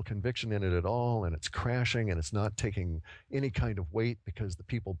emotional conviction in it at all, and it's crashing, and it's not taking any kind of weight because the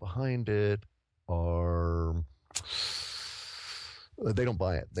people behind it they don't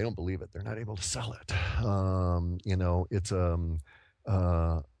buy it. They don't believe it. They're not able to sell it. It's a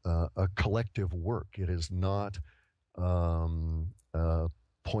collective work. It is not a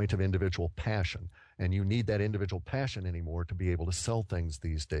point of individual passion. And you need that individual passion anymore to be able to sell things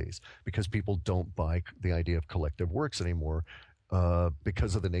these days, because people don't buy the idea of collective works anymore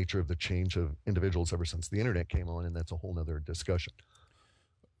because of the nature of the change of individuals ever since the internet came on, and that's a whole other discussion.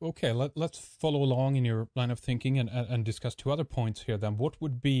 Okay, let's follow along in your line of thinking and discuss two other points here then. What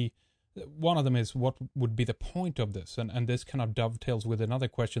would be, one of them is, what would be the point of this? And this kind of dovetails with another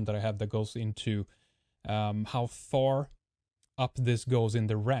question that I have that goes into how far up this goes in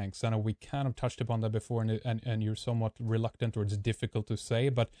the ranks. I know we kind of touched upon that before, and you're somewhat reluctant, or it's difficult to say,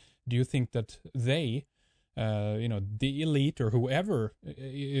 but do you think that they, the elite or whoever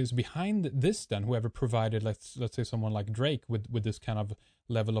is behind this, then whoever provided, let's say someone like Drake with this kind of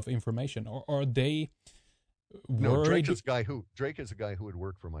level of information, or are they worried? No, Drake is a guy who would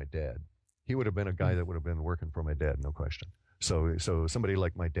work for my dad. he would have been a guy that would have been working for my dad, no question. So somebody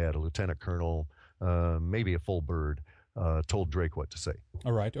like my dad, a lieutenant colonel, maybe a full bird, told Drake what to say.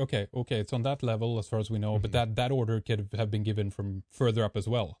 All right. Okay. It's on that level as far as we know, but that order could have been given from further up as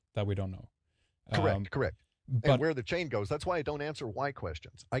well that we don't know. Correct. But, and where the chain goes, that's why I don't answer why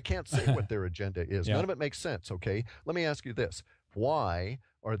questions. I can't say what their agenda is. Yeah. None of it makes sense, okay? Let me ask you this. Why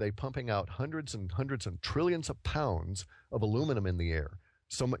are they pumping out hundreds and hundreds and trillions of pounds of aluminum in the air,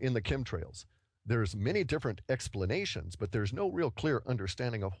 in the chemtrails? There's many different explanations, but there's no real clear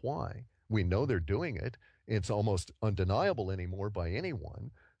understanding of why. We know they're doing it. It's almost undeniable anymore by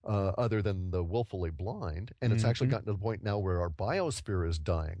anyone other than the willfully blind. And it's actually gotten to the point now where our biosphere is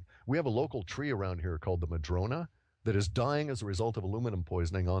dying. We have a local tree around here called the madrona that is dying as a result of aluminum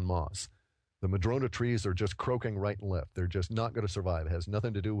poisoning en masse. The madrona trees are just croaking right and left. They're just not going to survive. It has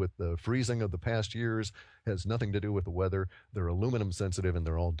nothing to do with the freezing of the past years, has nothing to do with the weather. They're aluminum sensitive and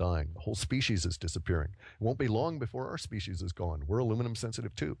they're all dying. The whole species is disappearing. It won't be long before our species is gone. We're aluminum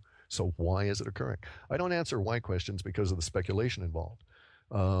sensitive too. So why is it occurring? I don't answer why questions because of the speculation involved.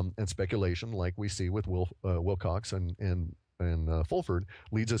 And speculation, like we see with Wilcox and Fulford,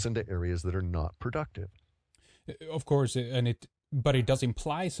 leads us into areas that are not productive. Of course, but it does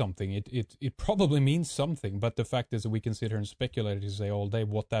imply something. It probably means something, but the fact is that we can sit here and speculate and say all day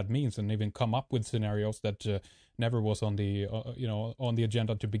what that means, and even come up with scenarios that never was on the on the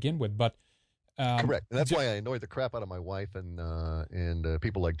agenda to begin with. But correct, and that's why I annoy the crap out of my wife and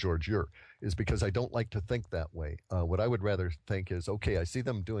people like George Ure, is because I don't like to think that way. What I would rather think is, okay, I see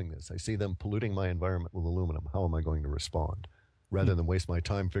them doing this. I see them polluting my environment with aluminum. How am I going to respond? Rather than waste my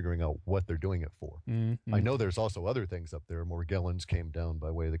time figuring out what they're doing it for. I know there's also other things up there. Morgellons came down by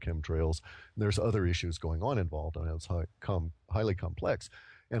way of the chemtrails. There's other issues going on involved, and it's highly complex.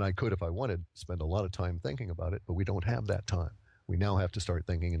 And I could, if I wanted, spend a lot of time thinking about it, but we don't have that time. We now have to start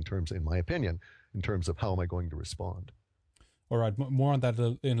thinking in my opinion, in terms of how am I going to respond. All right, more on that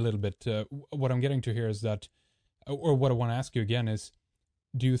in a little bit. What I'm getting to here is that, or what I want to ask you again is,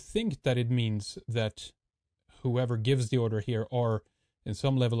 do you think that it means that whoever gives the order here are in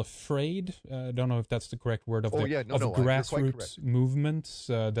some level afraid? I don't know if that's the correct word of grassroots movements,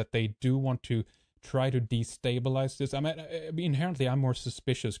 that they do want to try to destabilize this. I mean, inherently, I'm more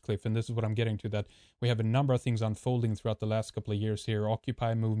suspicious, Cliff, and this is what I'm getting to, that we have a number of things unfolding throughout the last couple of years here.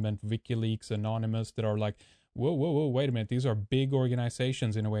 Occupy movement, WikiLeaks, Anonymous, that are like, whoa, wait a minute. These are big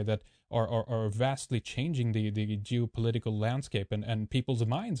organizations in a way that are vastly changing the geopolitical landscape and people's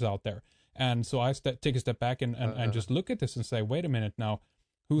minds out there. And so I take a step back and just look at this and say, wait a minute now,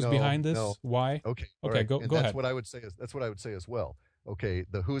 who's behind this? Why? Okay, right. Go that's ahead. What I would say is, that's what I would say as well. Okay,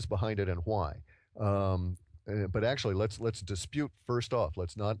 the who's behind it and why. But actually, let's dispute first off.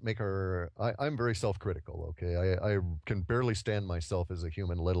 Let's not make I'm very self-critical, okay? I can barely stand myself as a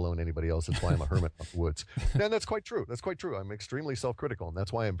human, let alone anybody else. That's why I'm a hermit of the woods. And that's quite true. That's quite true. I'm extremely self-critical, and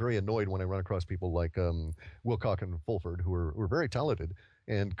that's why I'm very annoyed when I run across people like Wilcock and Fulford, who are very talented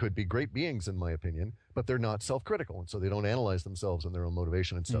and could be great beings, in my opinion, but they're not self-critical, and so they don't analyze themselves and their own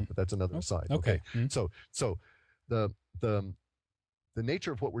motivation and stuff. But that's another side. Okay. So the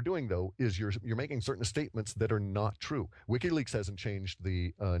nature of what we're doing, though, is you're making certain statements that are not true. WikiLeaks hasn't changed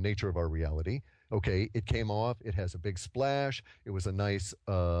the nature of our reality. Okay, it came off. It has a big splash. It was a nice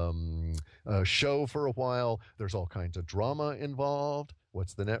show for a while. There's all kinds of drama involved.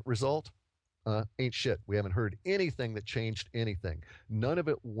 What's the net result? Ain't shit. We haven't heard anything that changed anything. None of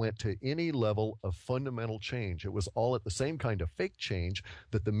it went to any level of fundamental change. It was all at the same kind of fake change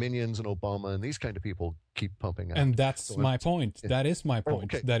that the minions and Obama and these kind of people keep pumping out. And that's my point. That is my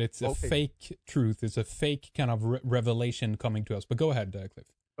point. That it's a fake truth. It's a fake kind of revelation coming to us. But go ahead, Cliff.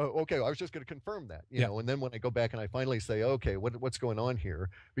 Okay, I was just going to confirm that, you know, and then when I go back and I finally say, okay, what's going on here,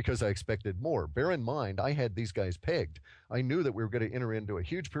 because I expected more. Bear in mind, I had these guys pegged. I knew that we were going to enter into a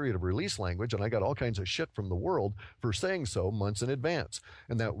huge period of release language, and I got all kinds of shit from the world for saying so months in advance.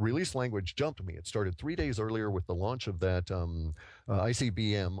 And that release language jumped me. It started 3 days earlier with the launch of that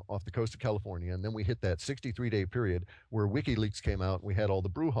ICBM off the coast of California, and then we hit that 63-day period where WikiLeaks came out, and we had all the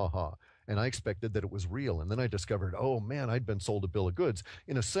brouhaha. And I expected that it was real. And then I discovered, oh, man, I'd been sold a bill of goods,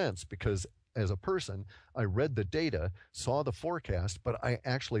 in a sense, because as a person, I read the data, saw the forecast, but I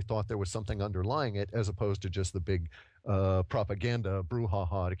actually thought there was something underlying it as opposed to just the big propaganda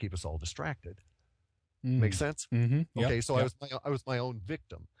brouhaha to keep us all distracted. Make sense? Okay, so I was my own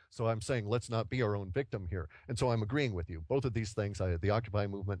victim. So I'm saying let's not be our own victim here. And so I'm agreeing with you. Both of these things, the Occupy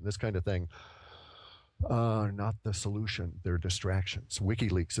movement and this kind of thing, Not the solution. They're distractions.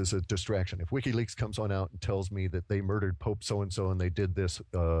 WikiLeaks is a distraction. If WikiLeaks comes on out and tells me that they murdered Pope so-and-so and they did this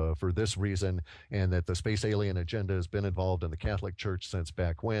for this reason, and that the space alien agenda has been involved in the Catholic Church since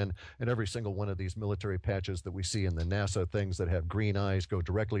back when, and every single one of these military patches that we see in the NASA things that have green eyes go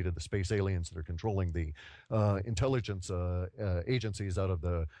directly to the space aliens that are controlling the intelligence agencies out of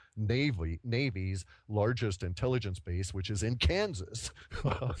the Navy's largest intelligence base, which is in Kansas.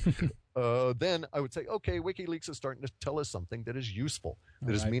 Then I would say, okay, WikiLeaks is starting to tell us something that is useful,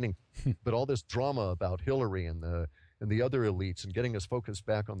 that is meaningful. But all this drama about Hillary and the other elites and getting us focused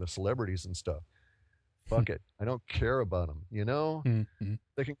back on the celebrities and stuff, fuck it. I don't care about them, you know?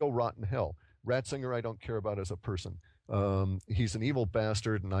 They can go rot in hell. Ratzinger, I don't care about as a person. He's an evil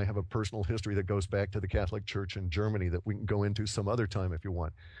bastard, and I have a personal history that goes back to the Catholic Church in Germany that we can go into some other time if you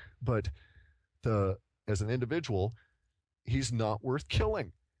want. But as an individual, he's not worth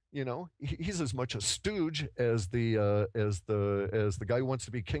killing. You know, he's as much a stooge as the guy who wants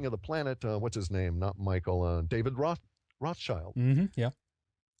to be king of the planet. What's his name? Not Michael. David Rothschild. Yeah.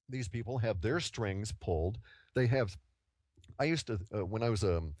 These people have their strings pulled. They have. I used to when I was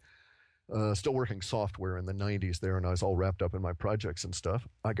still working software in the 90s there, and I was all wrapped up in my projects and stuff.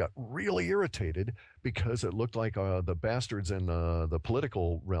 I got really irritated because it looked like the bastards in the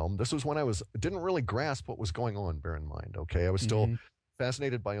political realm. This was when I didn't really grasp what was going on. Bear in mind, okay, I was still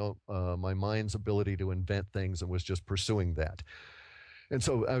fascinated by my mind's ability to invent things and was just pursuing that. And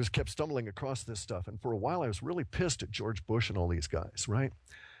so I kept stumbling across this stuff. And for a while, I was really pissed at George Bush and all these guys, right?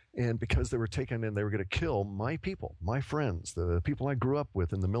 And because they were taken and they were going to kill my people, my friends, the people I grew up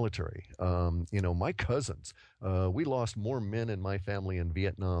with in the military, my cousins. We lost more men in my family in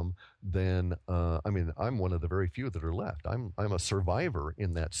Vietnam than, I'm one of the very few that are left. I'm a survivor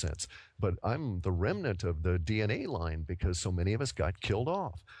in that sense, but I'm the remnant of the DNA line because so many of us got killed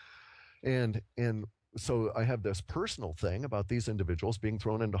off. And so I have this personal thing about these individuals being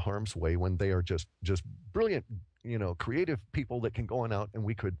thrown into harm's way when they are just brilliant, creative people that can go on out and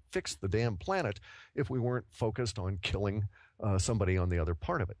we could fix the damn planet if we weren't focused on killing somebody on the other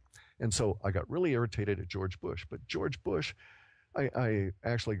part of it. And so I got really irritated at George Bush. But George Bush, I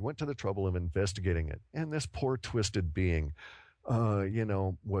actually went to the trouble of investigating it. And this poor twisted being,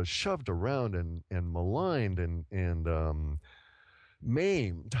 was shoved around and maligned and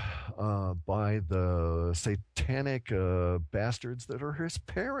maimed by the satanic bastards that are his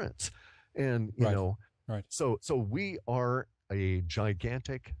parents. And, Right. So we are a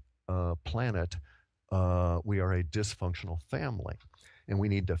gigantic planet. We are a dysfunctional family. And we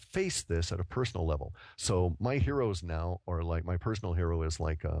need to face this at a personal level. So my heroes now are like, my personal hero is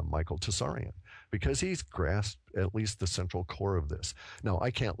like Michael Tsarian, because he's grasped at least the central core of this. Now, I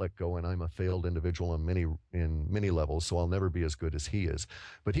can't let go, and I'm a failed individual in many levels, so I'll never be as good as he is.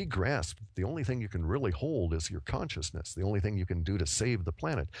 But he grasped the only thing you can really hold is your consciousness. The only thing you can do to save the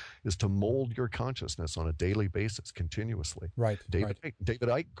planet is to mold your consciousness on a daily basis, continuously. Right. David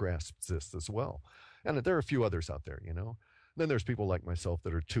Icke grasps this as well. And there are a few others out there, Then there's people like myself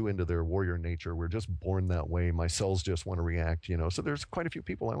that are too into their warrior nature. We're just born that way. My cells just want to react, So there's quite a few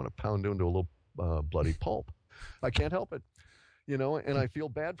people I want to pound into a little bloody pulp. I can't help it, and I feel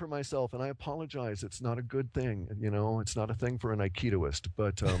bad for myself, and I apologize. It's not a good thing, It's not a thing for an Aikidoist,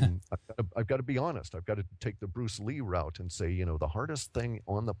 but I've got to be honest. I've got to take the Bruce Lee route and say, the hardest thing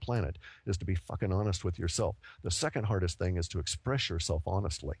on the planet is to be fucking honest with yourself. The second hardest thing is to express yourself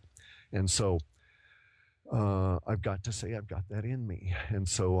honestly. And so I've got to say I've got that in me. And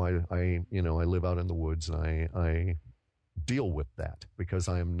so I live out in the woods, and I deal with that because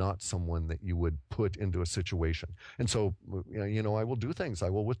I am not someone that you would put into a situation. And so, I will do things. I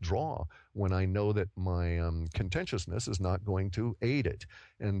will withdraw when I know that my contentiousness is not going to aid it.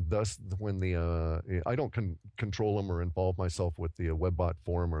 And thus, when I don't control them or involve myself with the Webbot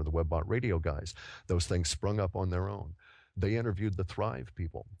forum or the Webbot radio guys, those things sprung up on their own. They interviewed the Thrive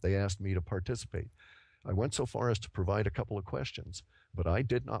people. They asked me to participate. I went so far as to provide a couple of questions, but I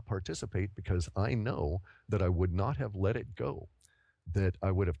did not participate because I know that I would not have let it go, that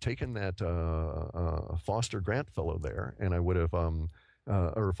I would have taken that Foster Grant fellow there, and I would have,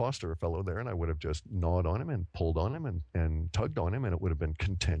 or Foster fellow there, and I would have just gnawed on him and pulled on him and tugged on him, and it would have been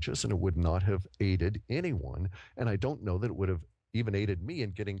contentious, and it would not have aided anyone, and I don't know that it would have even aided me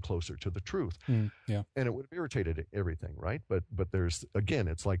in getting closer to the truth. Yeah. And it would have irritated everything, right? But there's, again,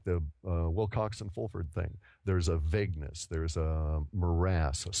 it's like the Wilcox and Fulford thing. There's a vagueness, there's a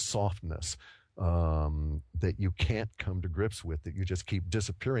morass, a softness that you can't come to grips with, that you just keep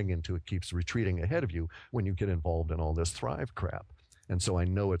disappearing into. It keeps retreating ahead of you when you get involved in all this Thrive crap. And so I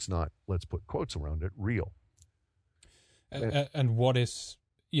know it's not, let's put quotes around it, real. And what is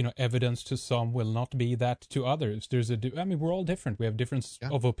evidence to some will not be that to others. I mean, we're all different. We have different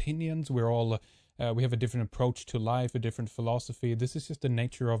of opinions. We're all, we have a different approach to life, a different philosophy. This is just the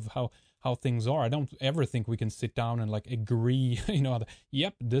nature of how things are. I don't ever think we can sit down and like agree,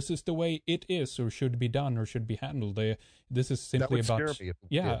 yep, this is the way it is or should be done or should be handled. This is simply about,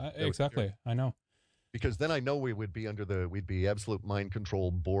 exactly. I know. Because then I know we'd be absolute mind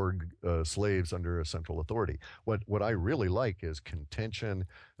controlled Borg slaves under a central authority. What I really like is contention,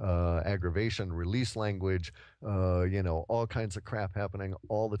 aggravation, release language, all kinds of crap happening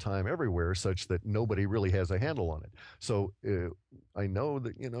all the time everywhere, such that nobody really has a handle on it. So I know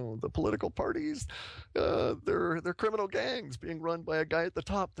that the political parties, they're criminal gangs being run by a guy at the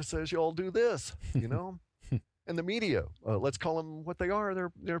top that says you all do this, And the media, let's call them what they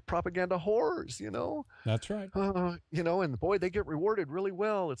are. They're propaganda whores, That's right. And boy, they get rewarded really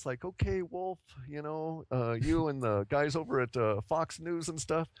well. It's like, okay, Wolf, you and the guys over at Fox News and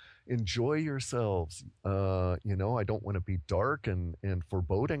stuff, enjoy yourselves. I don't want to be dark and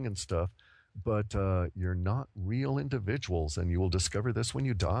foreboding and stuff, but you're not real individuals, and you will discover this when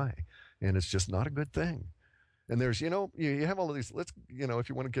you die, and it's just not a good thing. And there's, you have all of these, if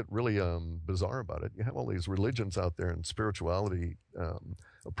you want to get really bizarre about it, you have all these religions out there and spirituality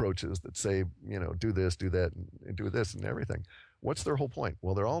approaches that say, do this, do that, and do this and everything. What's their whole point?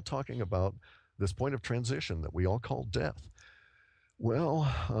 Well, they're all talking about this point of transition that we all call death. Well,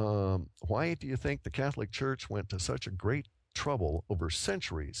 why do you think the Catholic Church went to such a great trouble over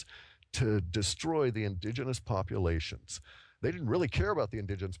centuries to destroy the indigenous populations? They didn't really care about the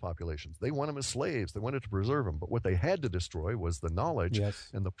indigenous populations. They want them as slaves. They wanted to preserve them. But what they had to destroy was the knowledge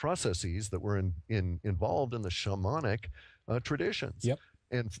and the processes that were involved in the shamanic traditions. Yep.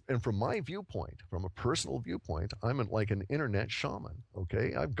 And from my viewpoint, from a personal viewpoint, I'm like an internet shaman,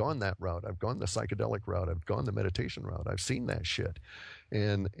 okay? I've gone that route. I've gone the psychedelic route. I've gone the meditation route. I've seen that shit.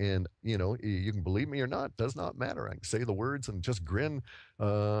 And you can believe me or not, does not matter. I can say the words and just grin,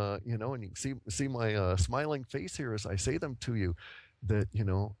 and you can see my smiling face here as I say them to you, that,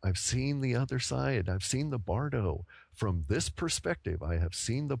 I've seen the other side. I've seen the bardo. From this perspective, I have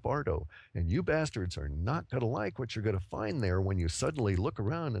seen the bardo. And you bastards are not going to like what you're going to find there when you suddenly look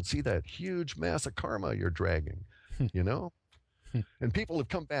around and see that huge mass of karma you're dragging, And people have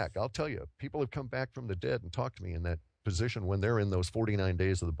come back. I'll tell you, people have come back from the dead and talked to me in that position when they're in those 49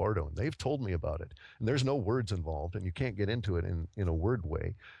 days of the bardo, and they've told me about it. And there's no words involved, and you can't get into it in a word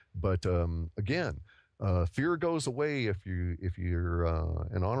way. But again, fear goes away if you're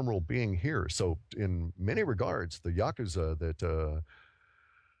an honorable being here. So in many regards, the Yakuza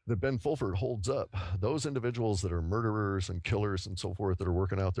that Ben Fulford holds up, those individuals that are murderers and killers and so forth that are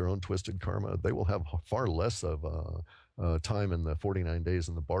working out their own twisted karma, they will have far less of time in the 49 days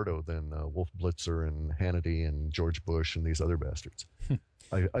in the bardo than Wolf Blitzer and Hannity and George Bush and these other bastards.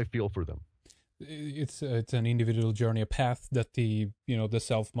 I feel for them. It's an individual journey, a path that the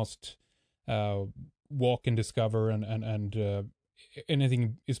self must walk and discover, and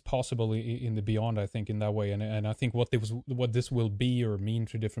anything is possible in the beyond, I think, in that way. And I think what this will be or mean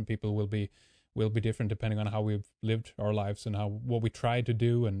to different people will be different depending on how we've lived our lives and what we try to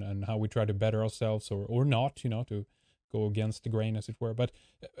do and how we try to better ourselves or not, to go against the grain, as it were. But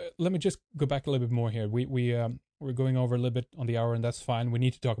let me just go back a little bit more here. We're going over a little bit on the hour, and that's fine. We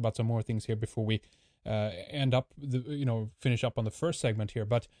need to talk about some more things here before we finish up on the first segment here.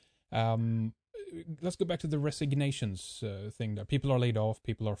 But let's go back to the resignations thing there. People are laid off,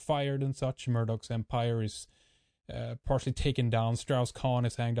 people are fired and such. Murdoch's empire is partially taken down. Strauss-Kahn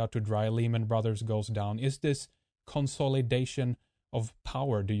is hanged out to dry. Lehman Brothers goes down. Is this consolidation of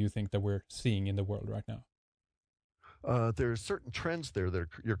power, do you think, that we're seeing in the world right now? There's certain trends there that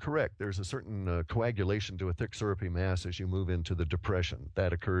you're correct. There's a certain coagulation to a thick syrupy mass as you move into the Depression.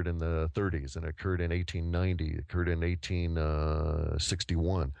 That occurred in the 30s and occurred in 1890, occurred in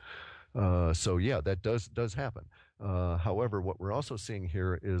 1861. So yeah, that does happen. However, what we're also seeing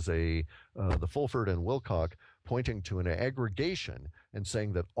here is the Fulford and Wilcock pointing to an aggregation and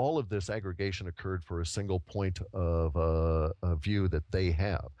saying that all of this aggregation occurred for a single point of a view that they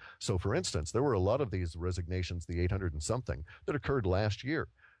have. So, for instance, there were a lot of these resignations, the 800 and something, that occurred last year.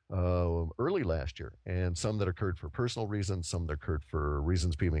 Early last year, and some that occurred for personal reasons, some that occurred for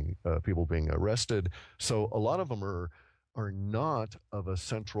reasons people being arrested. So a lot of them are not of a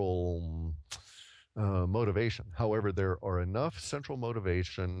central motivation. However, there are enough central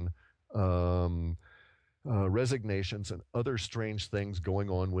motivation resignations and other strange things going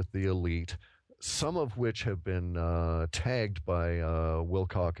on with the elite, some of which have been tagged by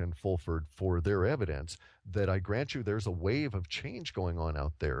Wilcock and Fulford for their evidence, that I grant you there's a wave of change going on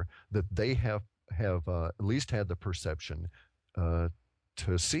out there that they have at least had the perception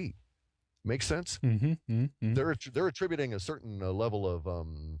to see. Make sense? Mm-hmm, mm-hmm. They're attributing a certain level of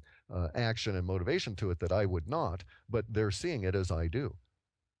action and motivation to it that I would not, but they're seeing it as I do.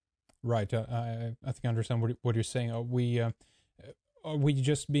 Right. I think I understand what you're saying. Are we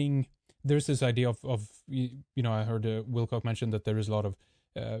just being? There's this idea of I heard Wilcock mention that there is a lot of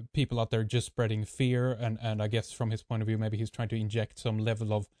people out there just spreading fear, and I guess from his point of view, maybe he's trying to inject some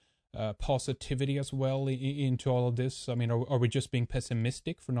level of positivity as well into all of this. I mean, are we just being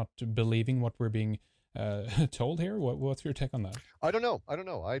pessimistic for not believing what we're being told here? What's your take on that? I don't know.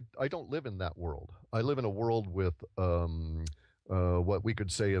 I don't live in that world. I live in a world with what we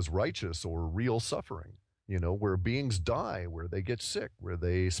could say is righteous or real suffering. Where beings die, where they get sick, where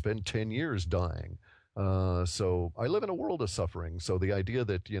they spend 10 years dying. So I live in a world of suffering. So the idea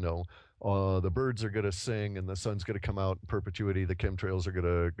that, the birds are going to sing and the sun's going to come out in perpetuity, the chemtrails are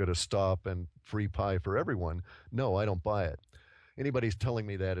going to stop and free pie for everyone. No, I don't buy it. Anybody's telling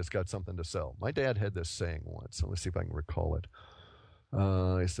me that has got something to sell. My dad had this saying once. So let's see if I can recall it.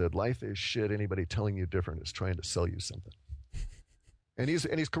 He said, life is shit. Anybody telling you different is trying to sell you something. And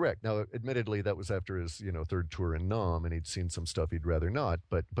he's correct. Now, admittedly, that was after his third tour in Nam, and he'd seen some stuff he'd rather not.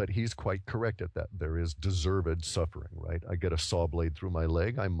 But he's quite correct at that. There is deserved suffering, right? I get a saw blade through my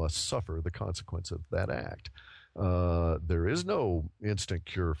leg. I must suffer the consequence of that act. There is no instant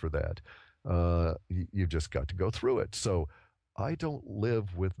cure for that. You've just got to go through it. So I don't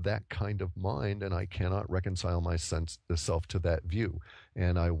live with that kind of mind, and I cannot reconcile myself to that view.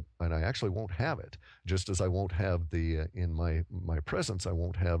 And I actually won't have it. Just as I won't have in my presence, I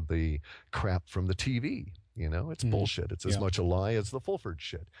won't have the crap from the TV. It's bullshit. It's as much a lie as the Fulford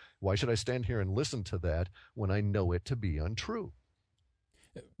shit. Why should I stand here and listen to that when I know it to be untrue?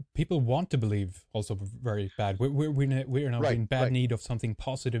 People want to believe also very bad. We're now in bad need of something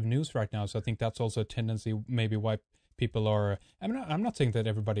positive news right now. So I think that's also a tendency, maybe why people are. I'm not saying that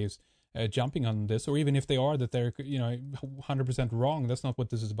everybody is jumping on this, or even if they are, that they're 100% wrong. That's not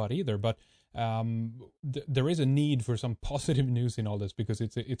what this is about either. But there is a need for some positive news in all this, because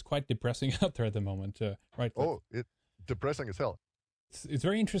it's quite depressing out there at the moment, right? Oh, it's depressing as hell. It's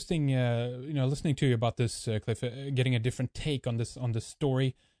very interesting, listening to you about this, Cliff, getting a different take on this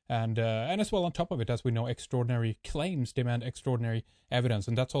story. And as well, on top of it, as we know, extraordinary claims demand extraordinary evidence,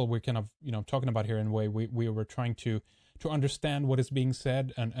 and that's all we're kind of talking about here. In a way, we were trying to understand what is being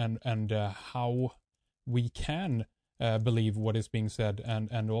said and how we can believe what is being said,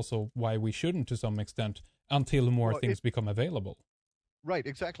 and also why we shouldn't to some extent until more things become available. Right,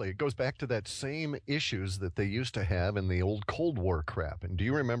 exactly. It goes back to that same issues that they used to have in the old Cold War crap. And do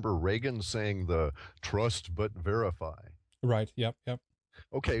you remember Reagan saying the trust but verify? Right. Yep.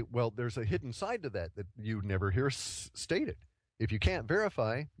 Okay, well, there's a hidden side to that you never hear stated. If you can't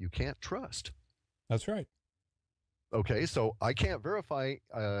verify, you can't trust. That's right. Okay, so I can't verify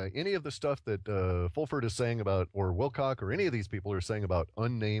any of the stuff that Fulford is saying about, or Wilcock, or any of these people are saying about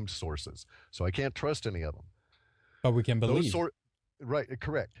unnamed sources. So I can't trust any of them. But we can believe. Right,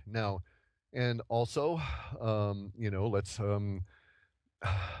 correct. Now, and also, let's.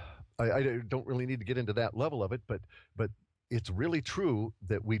 I don't really need to get into that level of it, but it's really true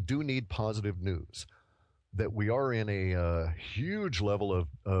that we do need positive news, that we are in a huge level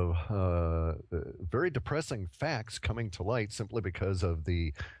of very depressing facts coming to light simply because of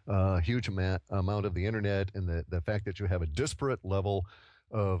the huge amount of the internet, and the fact that you have a disparate level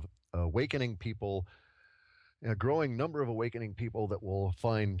of awakening people, a growing number of awakening people that will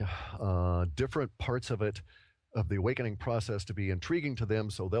find different parts of the awakening process to be intriguing to them,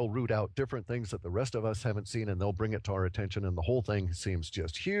 so they'll root out different things that the rest of us haven't seen, and they'll bring it to our attention, and the whole thing seems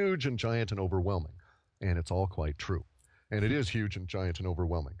just huge and giant and overwhelming. And it's all quite true. And it is huge and giant and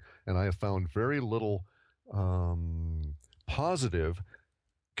overwhelming. And I have found very little positive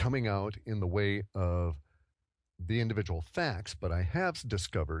coming out in the way of the individual facts, but I have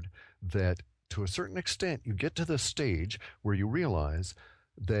discovered that to a certain extent, you get to the stage where you realize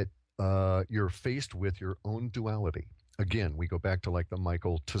that you're faced with your own duality. Again, we go back to like the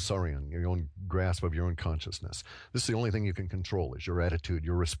Michael Tsarian, your own grasp of your own consciousness. This is the only thing you can control, is your attitude,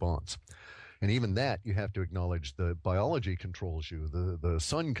 your response. And even that, you have to acknowledge the biology controls you, the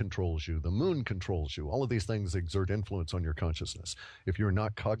sun controls you, the moon controls you. All of these things exert influence on your consciousness. If you're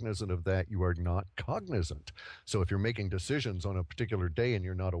not cognizant of that, you are not cognizant. So if you're making decisions on a particular day and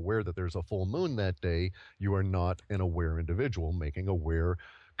you're not aware that there's a full moon that day, you are not an aware individual making aware,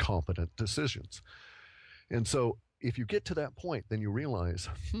 competent decisions. And so if you get to that point, then you realize,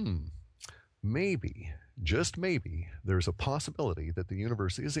 maybe, just maybe, there's a possibility that the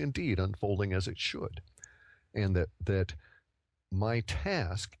universe is indeed unfolding as it should. And that my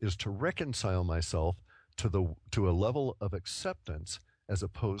task is to reconcile myself to a level of acceptance as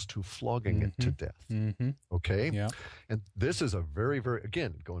opposed to flogging it to death. Okay? Yeah. And this is a very, very,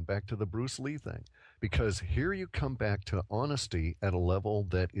 again, going back to the Bruce Lee thing, because here you come back to honesty at a level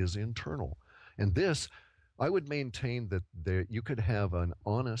that is internal. And this, I would maintain that you could have an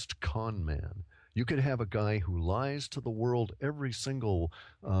honest con man. You could have a guy who lies to the world every single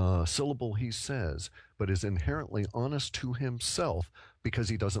syllable he says, but is inherently honest to himself because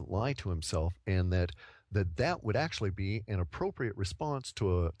he doesn't lie to himself, and that would actually be an appropriate response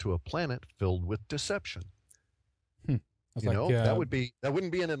to a planet filled with deception. That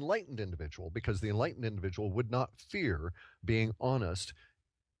wouldn't be an enlightened individual, because the enlightened individual would not fear being honest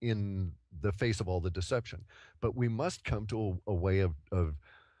in the face of all the deception. But we must come to a way of,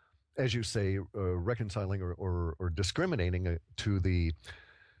 as you say, reconciling or discriminating to the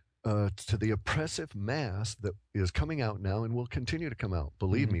oppressive mass that is coming out now and will continue to come out.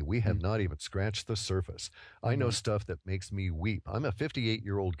 Believe me, we have not even scratched the surface. I know stuff that makes me weep. I'm a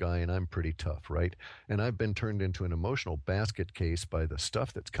 58-year-old guy, and I'm pretty tough, right? And I've been turned into an emotional basket case by the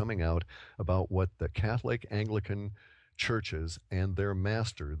stuff that's coming out about what the Catholic, Anglican churches and their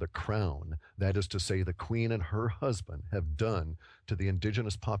master, the crown, that is to say the queen and her husband, have done to the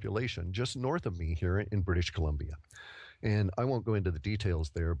indigenous population just north of me here in British Columbia. And I won't go into the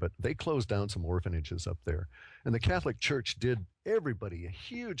details there, but they closed down some orphanages up there. And the Catholic Church did everybody a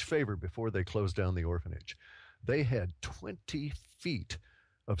huge favor before they closed down the orphanage. They had 20 feet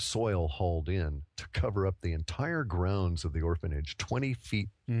of soil hauled in to cover up the entire grounds of the orphanage, 20 feet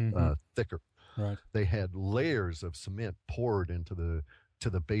thicker. Right. They had layers of cement poured into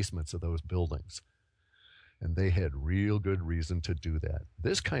the basements of those buildings. And they had real good reason to do that.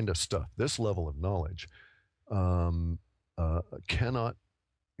 This kind of stuff, this level of knowledge, cannot,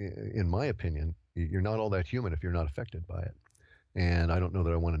 in my opinion, you're not all that human if you're not affected by it. And I don't know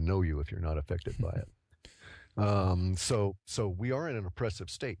that I want to know you if you're not affected by it. So we are in an oppressive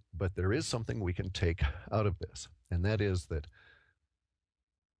state, but there is something we can take out of this. And that is that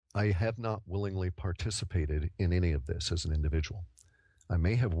I have not willingly participated in any of this as an individual. I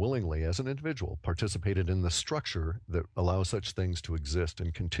may have willingly, as an individual, participated in the structure that allows such things to exist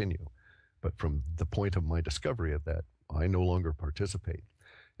and continue. But from the point of my discovery of that, I no longer participate.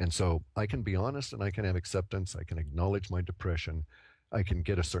 And so I can be honest, and I can have acceptance. I can acknowledge my depression. I can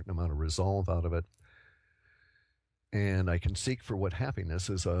get a certain amount of resolve out of it. And I can seek for what happiness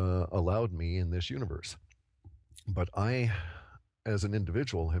has allowed me in this universe. But I, as an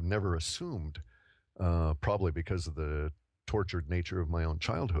individual, have never assumed, probably because of the tortured nature of my own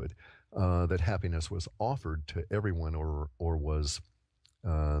childhood, that happiness was offered to everyone, or was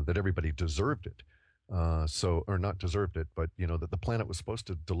that everybody deserved it. Or not deserved it, but, that the planet was supposed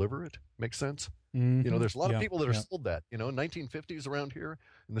to deliver it. Makes sense? There's a lot of people that are sold that, 1950s around here,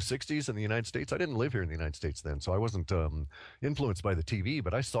 in the 60s in the United States. I didn't live here in the United States then, so I wasn't influenced by the TV,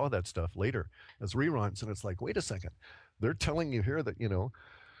 but I saw that stuff later as reruns, and it's like, wait a second. They're telling you here that,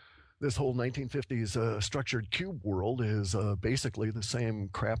 this whole 1950s structured cube world is basically the same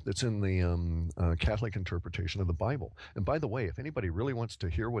crap that's in the Catholic interpretation of the Bible. And by the way, if anybody really wants to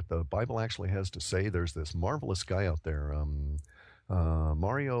hear what the Bible actually has to say, there's this marvelous guy out there,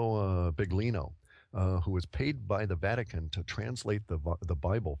 Mario Biglino, who was paid by the Vatican to translate the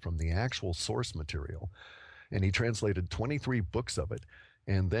Bible from the actual source material. And he translated 23 books of it.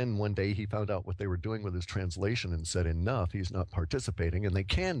 And then one day he found out what they were doing with his translation and said, enough, he's not participating, and they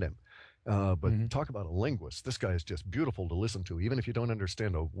canned him. But talk about a linguist. This guy is just beautiful to listen to, even if you don't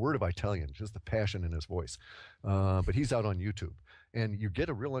understand a word of Italian, just the passion in his voice. But he's out on YouTube, and you get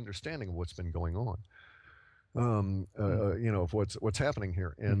a real understanding of what's been going on, of what's happening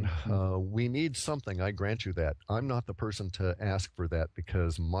here. And we need something. I grant you that. I'm not the person to ask for that,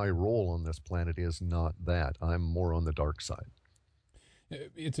 because my role on this planet is not that. I'm more on the dark side.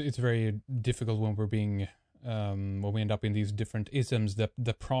 It's very difficult when we're being when we end up in these different isms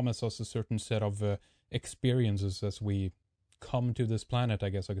that promise us a certain set of experiences as we come to this planet. I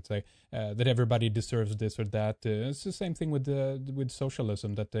guess I could say that everybody deserves this or that. It's the same thing with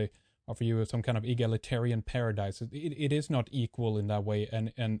socialism, that they offer you some kind of egalitarian paradise. It is not equal in that way,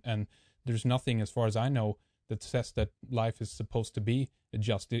 and there's nothing, as far as I know, that says that life is supposed to be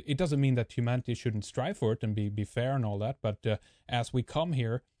just. It doesn't mean that humanity shouldn't strive for it and be fair and all that, but as we come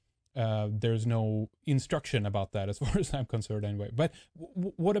here, there's no instruction about that, as far as I'm concerned anyway. But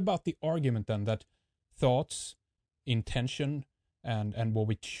what about the argument then that thoughts, intention, and what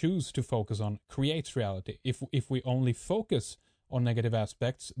we choose to focus on creates reality? If we only focus on negative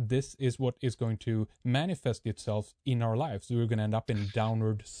aspects, this is what is going to manifest itself in our lives. We're going to end up in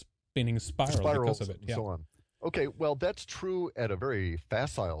downward spinning spiral because of it. And so on. Okay, well, that's true at a very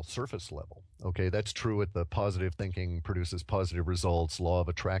facile surface level. Okay, that's true at the positive thinking produces positive results, law of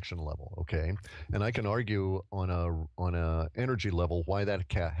attraction level. Okay, and I can argue on a energy level why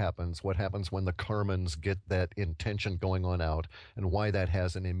that happens, what happens when the Karmans get that intention going on out, and why that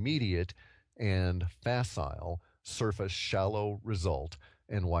has an immediate and facile surface shallow result,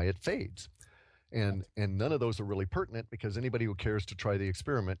 and why it fades. And none of those are really pertinent because anybody who cares to try the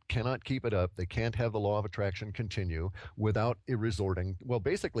experiment cannot keep it up. They can't have the law of attraction continue without it resorting. Well,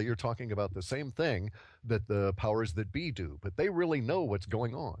 basically, you're talking about the same thing that the powers that be do, but they really know what's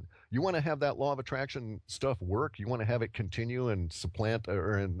going on. You want to have that law of attraction stuff work. You want to have it continue and supplant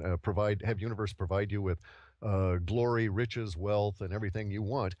and have universe provide you with glory, riches, wealth, and everything you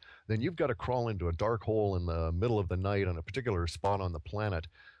want. Then you've got to crawl into a dark hole in the middle of the night on a particular spot on the planet.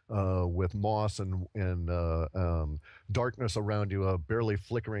 With moss and darkness around you, a barely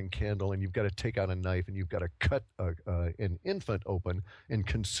flickering candle, and you've got to take out a knife and you've got to cut an infant open and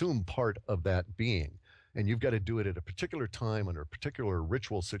consume part of that being. And you've got to do it at a particular time under a particular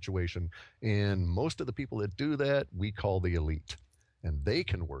ritual situation. And most of the people that do that, we call the elite. And they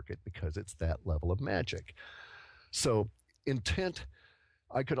can work it because it's that level of magic. So intent...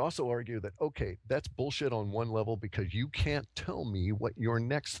 I could also argue that, okay, that's bullshit on one level because you can't tell me what your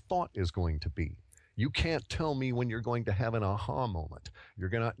next thought is going to be. You can't tell me when you're going to have an aha moment. You're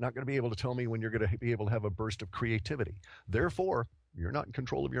not going to be able to tell me when you're going to be able to have a burst of creativity. Therefore, you're not in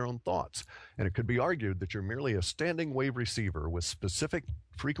control of your own thoughts. And it could be argued that you're merely a standing wave receiver with specific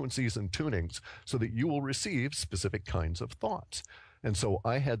frequencies and tunings so that you will receive specific kinds of thoughts. And so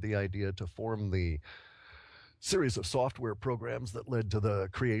I had the idea to form the series of software programs that led to the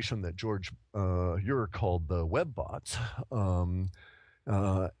creation that George Ure called the web bots. And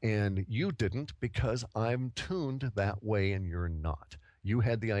you didn't because I'm tuned that way and you're not. You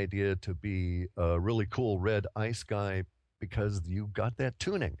had the idea to be a really cool red ice guy because you got that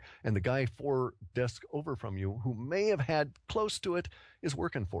tuning. And the guy 4 desks over from you who may have had close to it is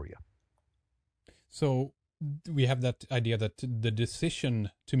working for you. So we have that idea that the decision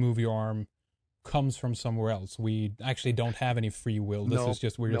to move your arm comes from somewhere else. We actually don't have any free will. This is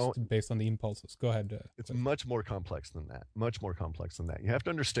just, we're just based on the impulses. Go ahead. It's much more complex than that. Much more complex than that. You have to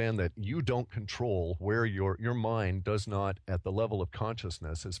understand that you don't control where your mind does not, at the level of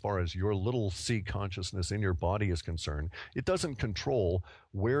consciousness, as far as your little c consciousness in your body is concerned, it doesn't control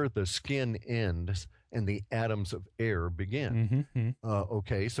where the skin ends and the atoms of air begin.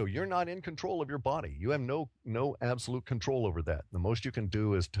 Okay, so you're not in control of your body. You have no absolute control over that. The most you can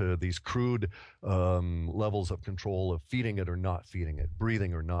do is to these crude levels of control of feeding it or not feeding it,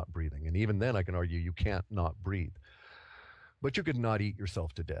 breathing or not breathing. And even then I can argue you can't not breathe. But you could not eat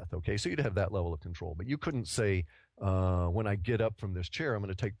yourself to death, okay? So you'd have that level of control. But you couldn't say, when I get up from this chair, I'm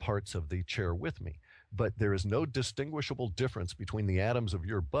going to take parts of the chair with me. But there is no distinguishable difference between the atoms of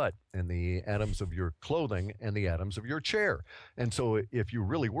your butt and the atoms of your clothing and the atoms of your chair. And so if you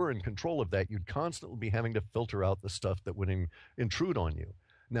really were in control of that, you'd constantly be having to filter out the stuff that would intrude on you.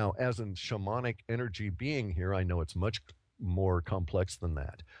 Now, as a shamanic energy being here, I know it's much more complex than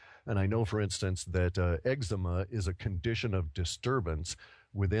that. And I know, for instance, that eczema is a condition of disturbance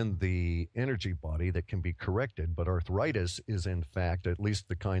within the energy body that can be corrected, but arthritis is in fact, at least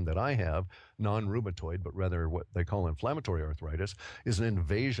the kind that I have, non-rheumatoid, but rather what they call inflammatory arthritis, is an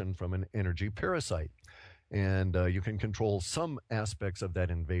invasion from an energy parasite. And you can control some aspects of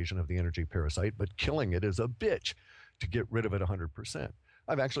that invasion of the energy parasite, but killing it is a bitch to get rid of it 100%.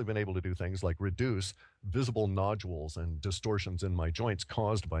 I've actually been able to do things like reduce visible nodules and distortions in my joints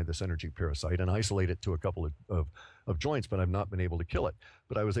caused by this energy parasite and isolate it to a couple of joints, but I've not been able to kill it.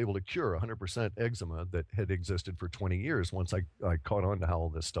 But I was able to cure 100% eczema that had existed for 20 years once I caught on to how all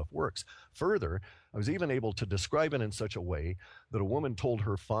this stuff works. Further, I was even able to describe it in such a way that a woman told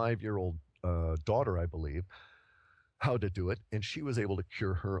her 5-year-old daughter, I believe, how to do it, and she was able to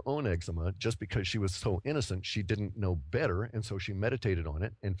cure her own eczema just because she was so innocent. She didn't know better, and so she meditated on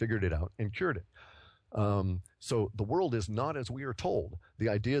it and figured it out and cured it. So the world is not as we are told. The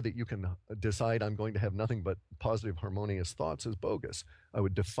idea that you can decide I'm going to have nothing but positive, harmonious thoughts is bogus. I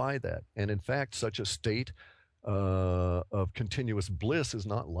would defy that. And in fact, such a state of continuous bliss is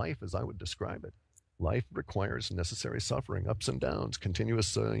not life as I would describe it. Life requires necessary suffering, ups and downs,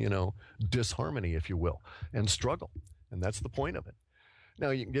 continuous, disharmony, if you will, and struggle. And that's the point of it. Now,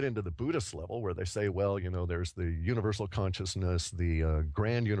 you can get into the Buddhist level where they say, well, there's the universal consciousness, the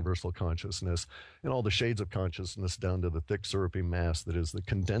grand universal consciousness, and all the shades of consciousness down to the thick, syrupy mass that is the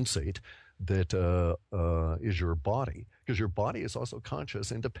condensate that is your body. Because your body is also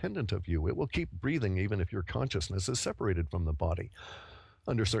conscious, independent of you. It will keep breathing even if your consciousness is separated from the body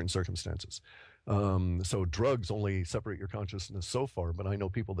under certain circumstances. So drugs only separate your consciousness so far, but I know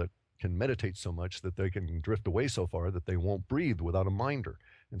people that can meditate so much that they can drift away so far that they won't breathe without a minder.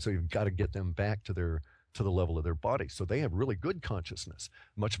 And so you've got to get them back to the level of their body. So they have really good consciousness,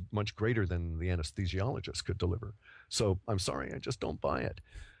 much greater than the anesthesiologist could deliver. So I'm sorry, I just don't buy it.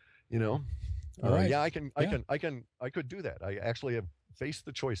 You know, All right. yeah, I could do that. I actually have faced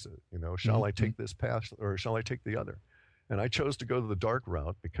the choices. You know, shall I take this path or shall I take the other? And I chose to go the dark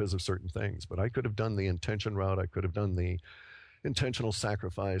route because of certain things. But I could have done the intention route. I could have done the intentional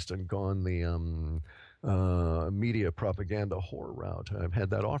sacrifice and gone the media propaganda horror route. I've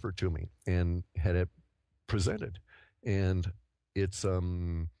had that offered to me and had it presented, and it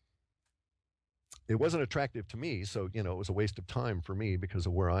wasn't attractive to me, so you know it was a waste of time for me because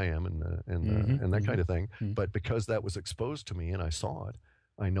of where I am and that kind of thing. But because that was exposed to me and I saw it,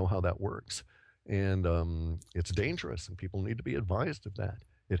 I know how that works, and it's dangerous, and people need to be advised of that.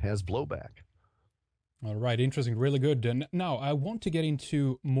 It has blowback. All right, interesting, really good. And now I want to get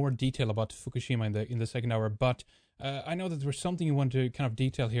into more detail about Fukushima in the second hour, but I know that there's something you want to kind of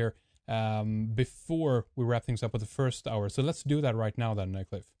detail here before we wrap things up with the first hour. So let's do that right now then,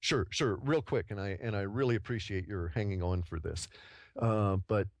 Clif. Sure, real quick, and I really appreciate your hanging on for this.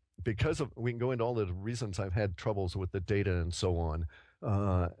 But because we can go into all the reasons I've had troubles with the data and so on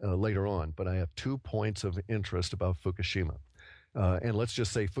later on, but I have 2 points of interest about Fukushima. And let's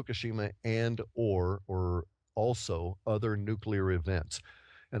just say Fukushima and or also other nuclear events.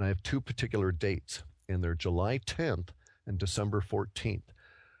 And I have 2 particular dates, and they're July 10th and December 14th.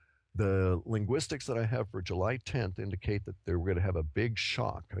 The linguistics that I have for July 10th indicate that we're going to have a big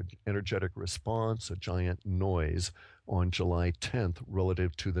shock, an energetic response, a giant noise on July 10th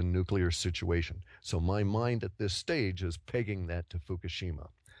relative to the nuclear situation. So my mind at this stage is pegging that to Fukushima.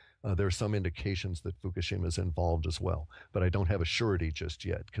 There are some indications that Fukushima is involved as well, but I don't have a surety just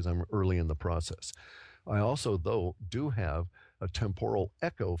yet because I'm early in the process. I also, though, do have a temporal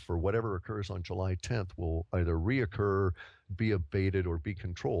echo for whatever occurs on July 10th will either reoccur, be abated, or be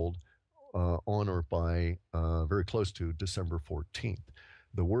controlled on or by very close to December 14th.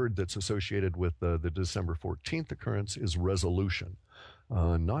 The word that's associated with the December 14th occurrence is resolution.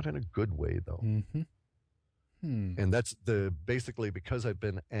 Not in a good way, though. And that's basically because I've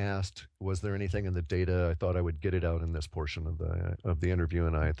been asked, was there anything in the data? I thought I would get it out in this portion of the interview,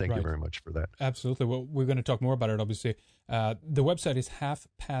 and I thank you very much for that. Absolutely. Well, we're going to talk more about it, obviously. The website is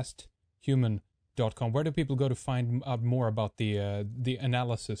halfpasthuman.com. Where do people go to find out more about the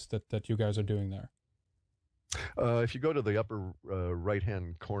analysis that you guys are doing there? If you go to the upper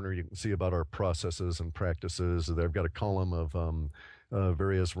right-hand corner, you can see about our processes and practices. They've got a column of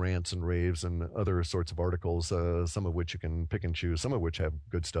various rants and raves and other sorts of articles, some of which you can pick and choose, some of which have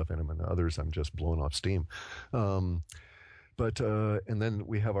good stuff in them, and others I'm just blowing off steam. And then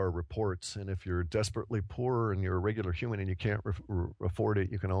we have our reports, and if you're desperately poor and you're a regular human and you can't afford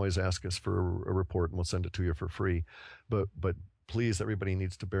it, you can always ask us for a report and we'll send it to you for free. But please, everybody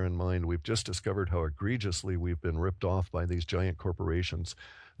needs to bear in mind, we've just discovered how egregiously we've been ripped off by these giant corporations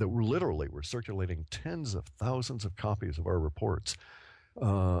that were circulating tens of thousands of copies of our reports.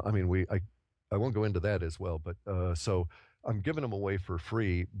 I won't go into that as well, but so I'm giving them away for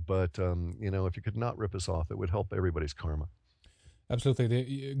free, but if you could not rip us off, it would help everybody's karma.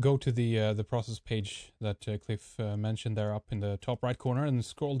 Absolutely. Go to the process page that Clif mentioned there up in the top right corner and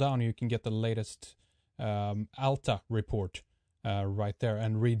scroll down. You can get the latest ALTA report right there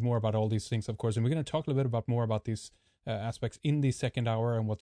and read more about all these things, of course. And we're going to talk a little bit more about these aspects in the second hour and what